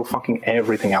throw fucking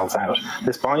everything else out.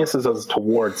 This biases us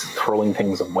towards throwing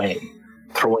things away.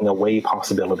 Throwing away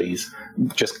possibilities,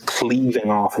 just cleaving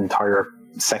off entire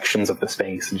sections of the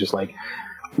space and just like,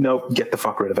 no, get the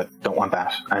fuck rid of it. Don't want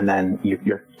that. And then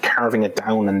you're carving it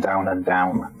down and down and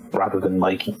down rather than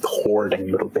like hoarding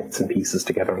little bits and pieces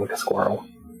together like a squirrel.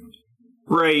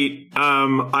 Right.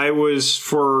 I was,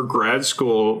 for grad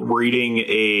school, reading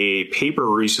a paper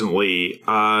recently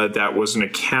that was an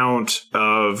account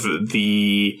of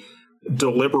the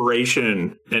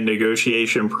deliberation and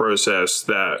negotiation process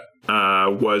that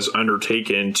was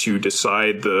undertaken to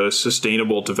decide the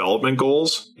Sustainable Development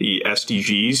Goals, the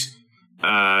SDGs,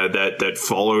 that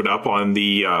followed up on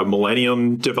the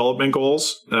Millennium Development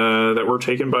Goals that were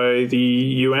taken by the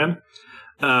UN.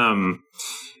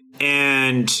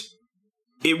 And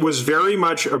it was very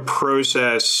much a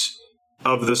process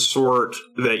of the sort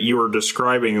that you were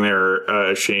describing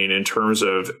there, Shane, in terms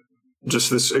of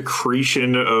just this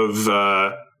accretion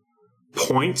of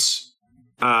points.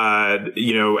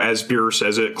 As Beer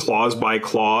says it, clause by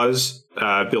clause,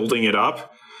 building it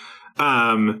up.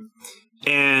 The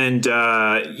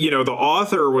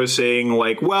author was saying,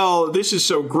 like, well, this is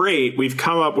so great. We've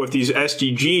come up with these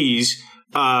SDGs.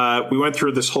 We went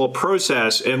through this whole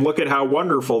process, and look at how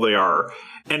wonderful they are.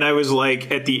 And I was like,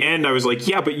 at the end, I was like,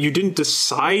 yeah, but you didn't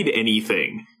decide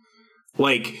anything.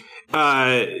 Like,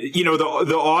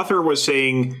 the author was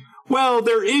saying, well,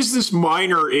 there is this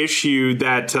minor issue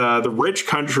that the rich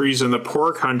countries and the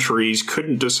poor countries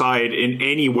couldn't decide in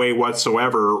any way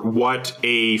whatsoever what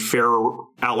a fair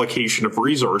allocation of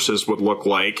resources would look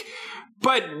like.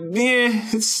 But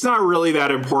it's not really that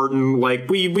important. Like,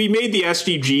 we made the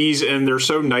SDGs and they're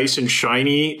so nice and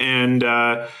shiny, and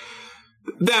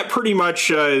that pretty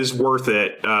much is worth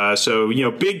it. So,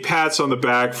 big pats on the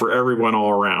back for everyone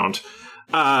all around.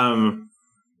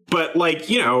 But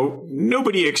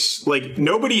nobody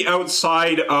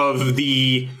outside of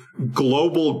the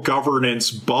global governance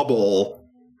bubble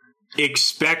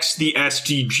expects the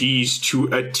SDGs to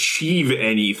achieve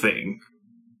anything.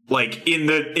 like in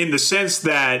the sense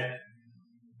that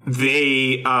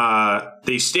they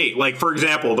state, like, for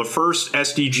example, the first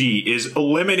SDG is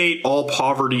eliminate all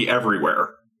poverty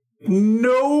everywhere.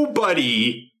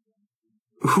 Nobody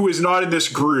who is not in this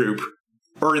group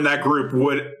or in that group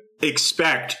would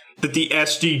expect that the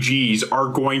SDGs are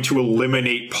going to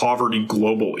eliminate poverty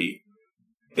globally.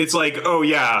 It's like, oh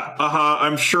yeah,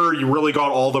 I'm sure you really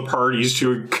got all the parties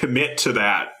to commit to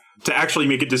that, to actually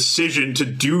make a decision to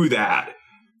do that.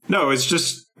 No, it's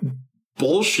just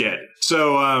bullshit.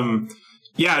 So,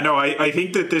 I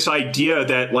think that this idea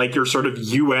that, like, your sort of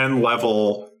UN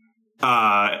level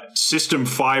System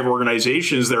 5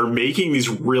 organizations that are making these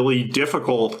really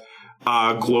difficult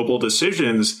global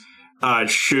decisions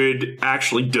should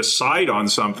actually decide on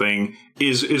something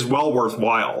is well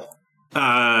worthwhile.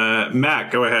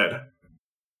 Matt, go ahead.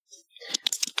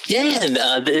 Yeah, and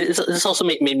this also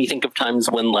made me think of times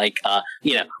when, like,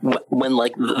 when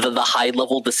like the high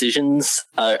level decisions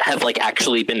have like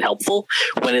actually been helpful.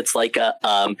 When it's like,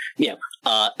 they're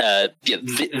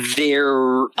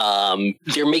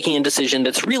making a decision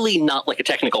that's really not like a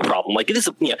technical problem. Like, it is,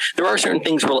 there are certain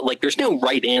things where, like, there's no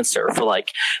right answer for,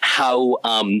 like, how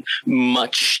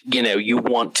much you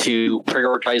want to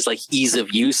prioritize, like, ease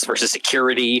of use versus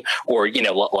security, or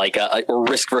or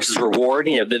risk versus reward.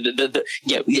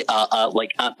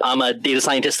 Like, I'm a data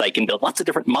scientist. I can build lots of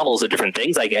different models of different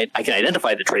things. I can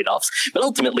identify the trade-offs, but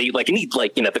ultimately, like, I need,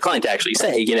 like, the client to actually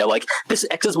say, like, this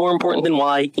X is more important than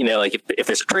Y. Like, if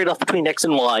there's a trade-off between X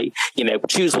and Y,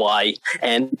 choose Y.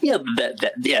 And there's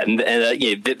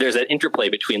that interplay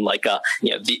between, like,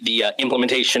 the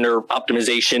implementation or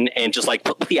optimization and just, like,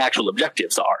 what the actual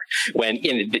objectives are. When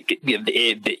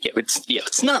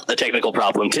it's not a technical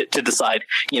problem to decide,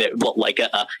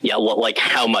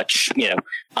 how much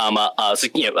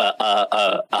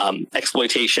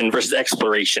exploitation versus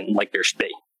exploration, like, there should be.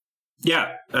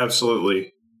 Yeah,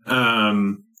 absolutely.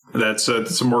 That's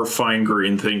a more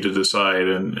fine-grained thing to decide,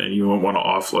 and you won't want to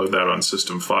offload that on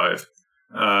System 5.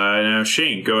 Now,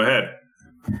 Shane, go ahead.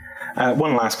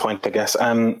 One last point, I guess.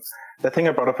 The thing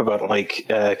I brought up about, like,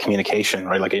 communication,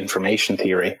 right, like information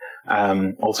theory,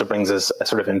 also brings us a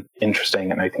sort of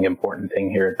interesting and I think important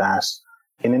thing here, that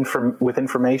with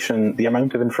information, the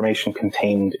amount of information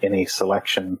contained in a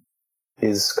selection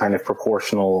is kind of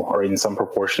proportional, or in some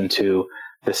proportion, to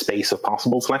the space of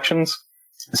possible selections.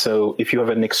 So if you have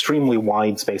an extremely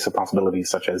wide space of possibilities,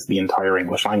 such as the entire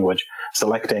English language,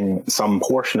 selecting some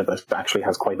portion of it actually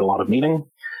has quite a lot of meaning,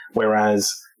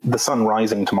 whereas the sun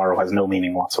rising tomorrow has no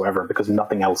meaning whatsoever because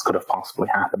nothing else could have possibly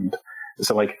happened.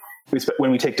 So, like, when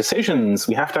we take decisions,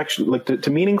 we have to actually, like, to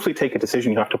meaningfully take a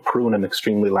decision, you have to prune an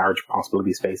extremely large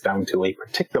possibility space down to a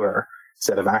particular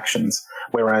set of actions.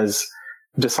 Whereas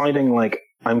deciding, like,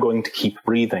 I'm going to keep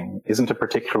breathing isn't a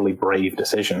particularly brave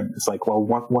decision. It's like, well,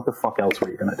 what the fuck else were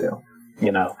you going to do?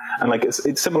 And, like,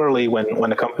 it's similarly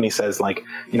when a company says, like,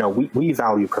 we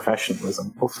value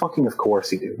professionalism. Well, fucking of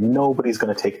course you do. Nobody's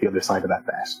going to take the other side of that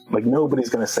bet. Like, nobody's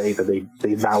going to say that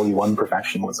they value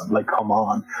unprofessionalism. Like, come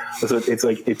on. So it's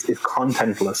like, it's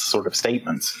contentless sort of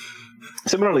statements.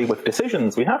 Similarly with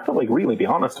decisions, we have to, like, really be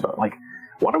honest about, like,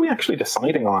 what are we actually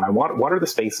deciding on, and what are the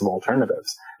space of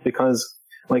alternatives? Because,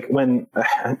 like, when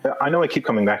I know I keep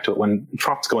coming back to it, when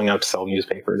Trot's going out to sell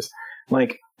newspapers,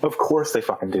 like, of course they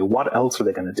fucking do. What else are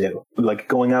they going to do? Like,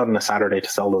 going out on a Saturday to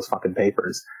sell those fucking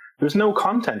papers. There's no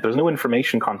content. There's no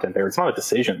information content there. It's not a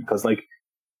decision, because, like,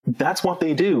 that's what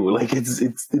they do. Like, it's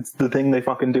the thing they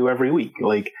fucking do every week.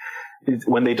 Like,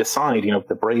 when they decide,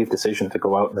 the brave decision to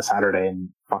go out on a Saturday and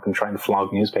fucking try and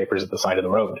flog newspapers at the side of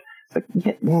the road. It's like,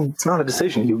 yeah, it's not a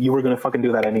decision. You were going to fucking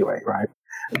do that anyway, right?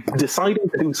 Deciding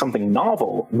to do something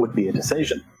novel would be a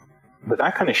decision. But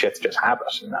that kind of shit's just habit,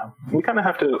 We kind of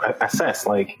have to assess,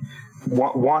 like,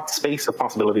 what space of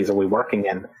possibilities are we working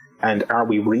in, and are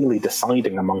we really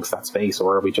deciding amongst that space,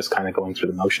 or are we just kind of going through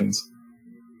the motions?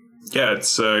 Yeah,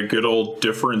 it's a good old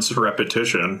difference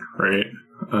repetition, right?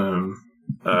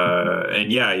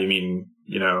 And yeah, I mean,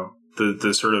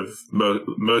 the sort of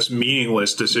most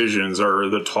meaningless decisions are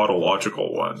the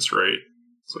tautological ones, right?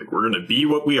 It's like, we're going to be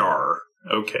what we are.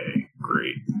 Okay,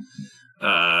 great.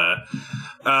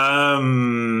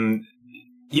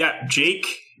 Yeah, Jake,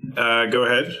 go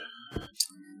ahead.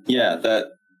 Yeah, that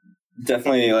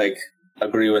definitely, like,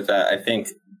 agree with that. I think,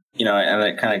 and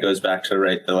it kind of goes back to,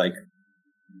 right, the, like,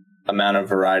 amount of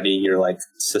variety your, like,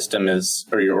 system is,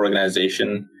 or your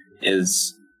organization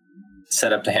is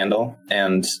set up to handle.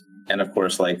 And of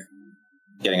course, like,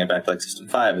 getting it back to, like, System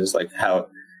 5 is, like, how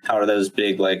are those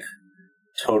big, like,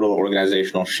 total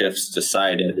organizational shifts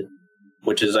decided,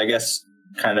 which is, I guess,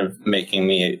 kind of making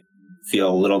me feel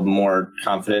a little more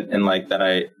confident in, like, that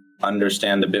I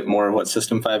understand a bit more of what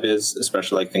System 5 is,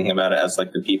 especially like thinking about it as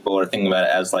like the people, or thinking about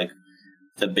it as like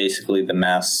basically the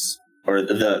mass, or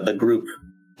the group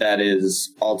that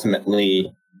is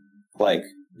ultimately like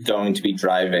going to be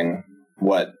driving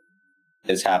what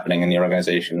is happening in the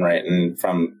organization, right? And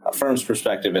from a firm's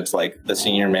perspective, it's like the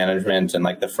senior management and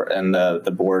like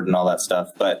the board and all that stuff.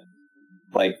 But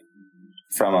like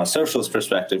from a socialist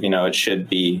perspective, it should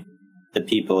be the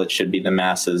people, it should be the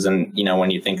masses. And when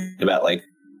you think about like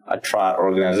a trot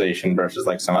organization versus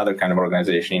like some other kind of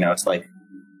organization, it's like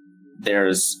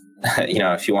there's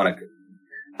if you want to,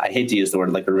 I hate to use the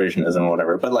word like revisionism or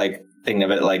whatever, but like think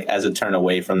of it like as a turn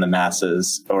away from the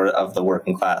masses or of the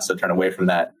working class, a turn away from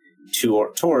that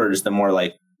towards the more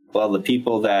like, well, the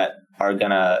people that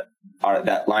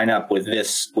that line up with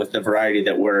the variety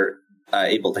that we're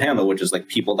able to handle, which is like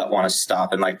people that want to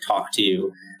stop and like talk to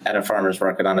you at a farmer's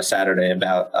market on a Saturday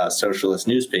about a socialist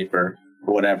newspaper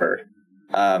or whatever,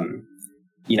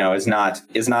 is not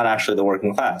actually the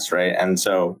working class, right? And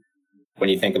so when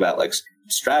you think about like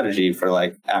strategy for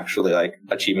like actually like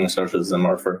achieving socialism,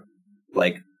 or for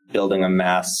like building a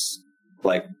mass,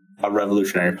 like a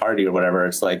revolutionary party or whatever,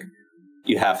 it's like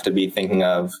you have to be thinking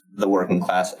of the working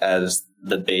class as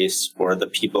the base, or the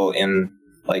people in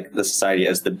like the society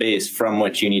as the base from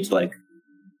which you need to like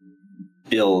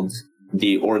build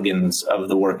the organs of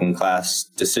the working class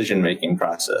decision-making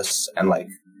process and like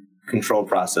control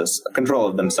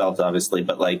of themselves, obviously,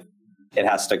 but like it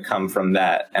has to come from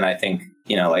that. And I think,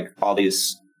 like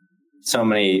so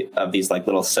many of these like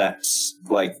little sects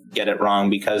like get it wrong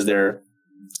because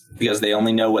they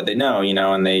only know what they know,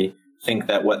 and they think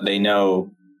that what they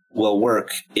know will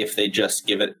work if they just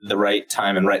give it the right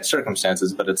time and right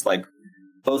circumstances. But it's like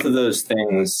both of those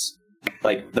things,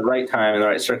 like the right time and the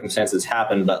right circumstances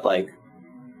happen, but like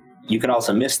you can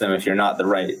also miss them if you're not the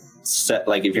right set,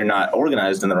 like if you're not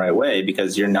organized in the right way,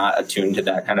 because you're not attuned to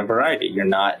that kind of variety. You're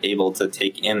not able to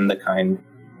take in the kind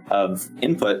of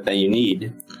input that you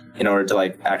need in order to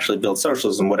like actually build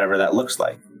socialism, whatever that looks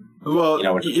like. Well,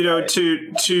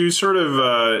 to sort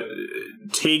of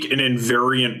take an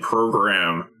invariant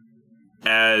program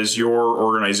as your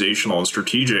organizational and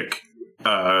strategic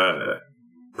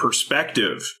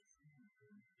perspective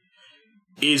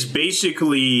is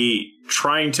basically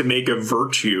trying to make a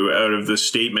virtue out of the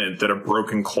statement that a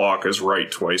broken clock is right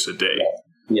twice a day.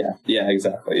 Yeah,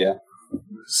 exactly, yeah.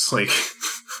 It's like,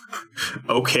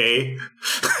 okay.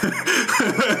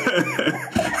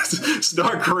 It's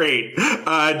not great.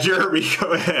 Jeremy,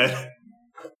 go ahead.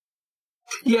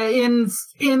 Yeah,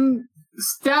 in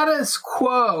Status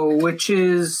Quo, which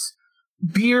is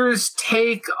Beer's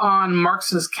take on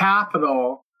Marx's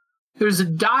Capital, there's a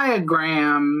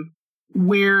diagram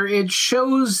where it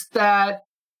shows that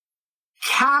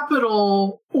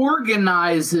capital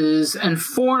organizes and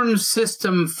forms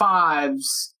System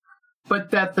 5s,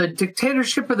 but that the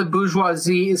dictatorship of the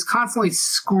bourgeoisie is constantly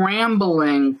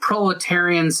scrambling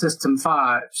proletarian System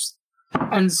 5s.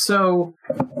 And so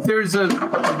there's a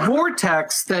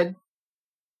vortex that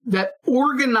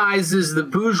organizes the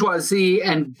bourgeoisie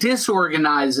and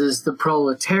disorganizes the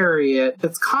proletariat,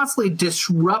 that's constantly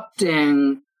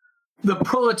disrupting the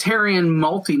proletarian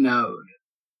multinode,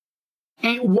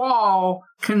 while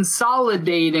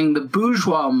consolidating the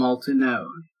bourgeois multinode.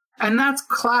 And that's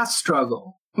class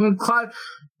struggle. I mean,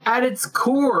 at its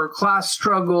core, class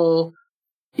struggle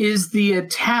is the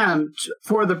attempt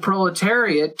for the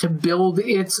proletariat to build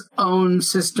its own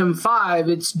System 5,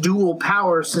 its dual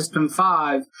power System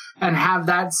 5, and have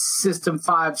that System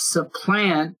 5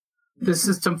 supplant the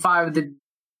System 5 of the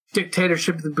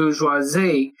dictatorship of the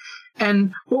bourgeoisie.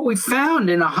 And what we found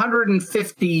in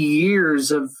 150 years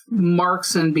of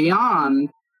Marx and beyond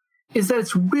is that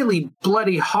it's really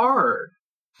bloody hard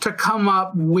to come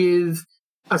up with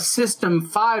a System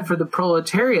 5 for the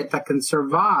proletariat that can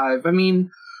survive. I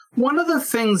mean, one of the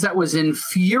things that was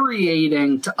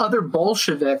infuriating to other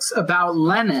Bolsheviks about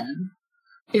Lenin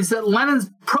is that Lenin's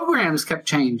programs kept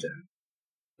changing.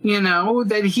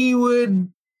 That he would,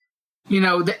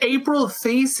 the April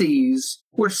Theses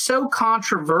were so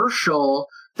controversial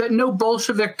that no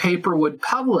Bolshevik paper would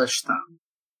publish them.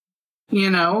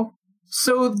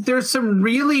 So there's some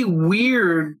really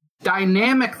weird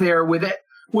dynamic there with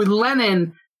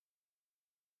Lenin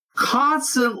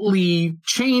constantly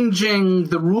changing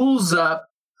the rules up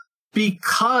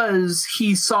because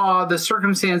he saw the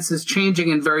circumstances changing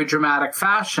in very dramatic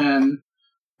fashion,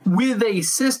 with a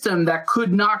system that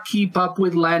could not keep up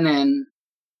with Lenin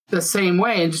the same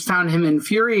way, and just found him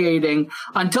infuriating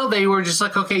until they were just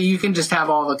like, okay, you can just have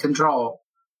all the control.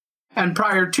 And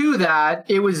prior to that,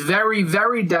 it was very,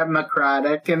 very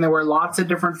democratic, and there were lots of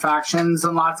different factions,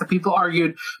 and lots of people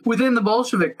argued within the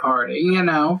Bolshevik Party, you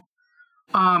know.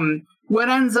 What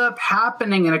ends up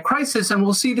happening in a crisis, and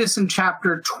we'll see this in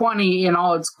chapter 20 in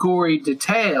all its gory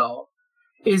detail,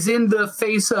 is in the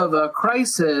face of a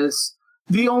crisis,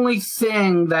 the only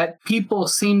thing that people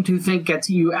seem to think gets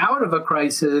you out of a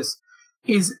crisis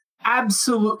is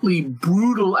absolutely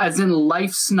brutal, as in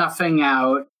life snuffing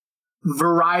out,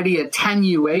 variety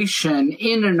attenuation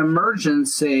in an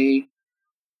emergency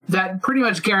that pretty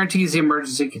much guarantees the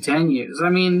emergency continues. I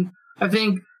mean, I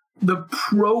think the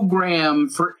program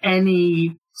for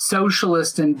any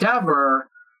socialist endeavor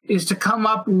is to come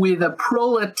up with a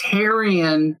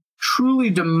proletarian, truly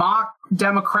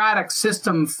democratic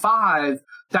System 5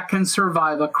 that can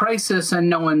survive a crisis, and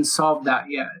no one's solved that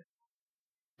yet.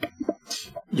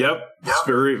 Yep,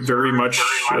 it's very much.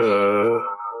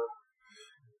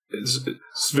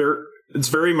 It's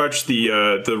very much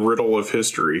the riddle of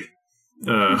history.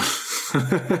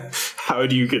 How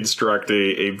do you construct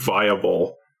a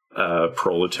viable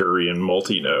proletarian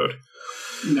multinode?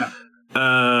 No.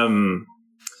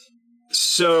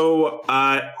 So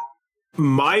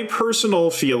my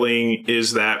personal feeling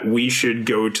is that we should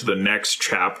go to the next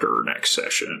chapter next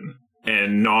session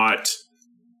and not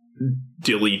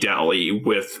dilly-dally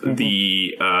with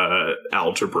the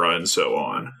algebra and so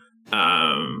on.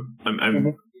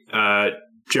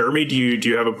 Jeremy, do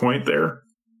you have a point there?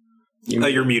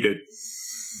 You're muted.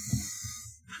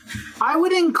 I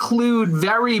would include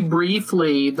very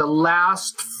briefly the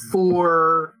last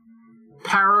 4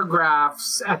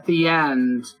 paragraphs at the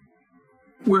end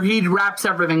where he wraps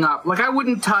everything up. Like, I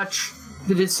wouldn't touch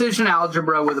the decision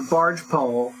algebra with a barge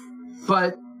pole,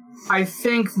 but I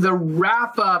think the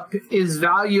wrap-up is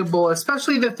valuable,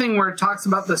 especially the thing where it talks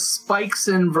about the spikes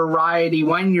in variety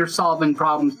when you're solving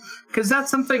problems, because that's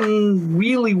something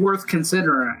really worth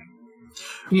considering.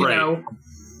 You know,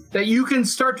 that you can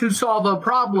start to solve a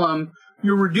problem,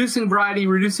 you're reducing variety,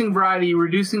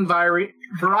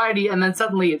 and then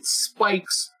suddenly it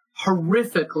spikes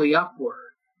horrifically upward.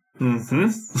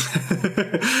 Mm-hmm.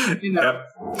 You know,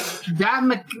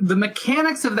 the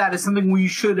mechanics of that is something we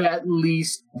should at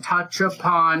least touch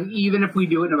upon, even if we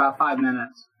do it in about 5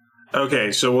 minutes.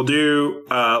 Okay, so we'll do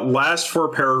last 4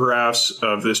 paragraphs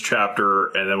of this chapter,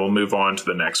 and then we'll move on to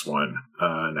the next one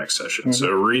next session.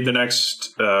 So read the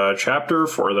next chapter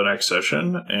for the next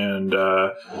session, and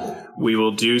we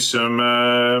will do some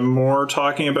more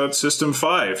talking about System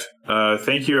 5.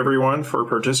 Thank you, everyone, for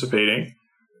participating.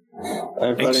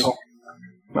 Everybody.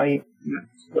 Bye.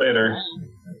 Later.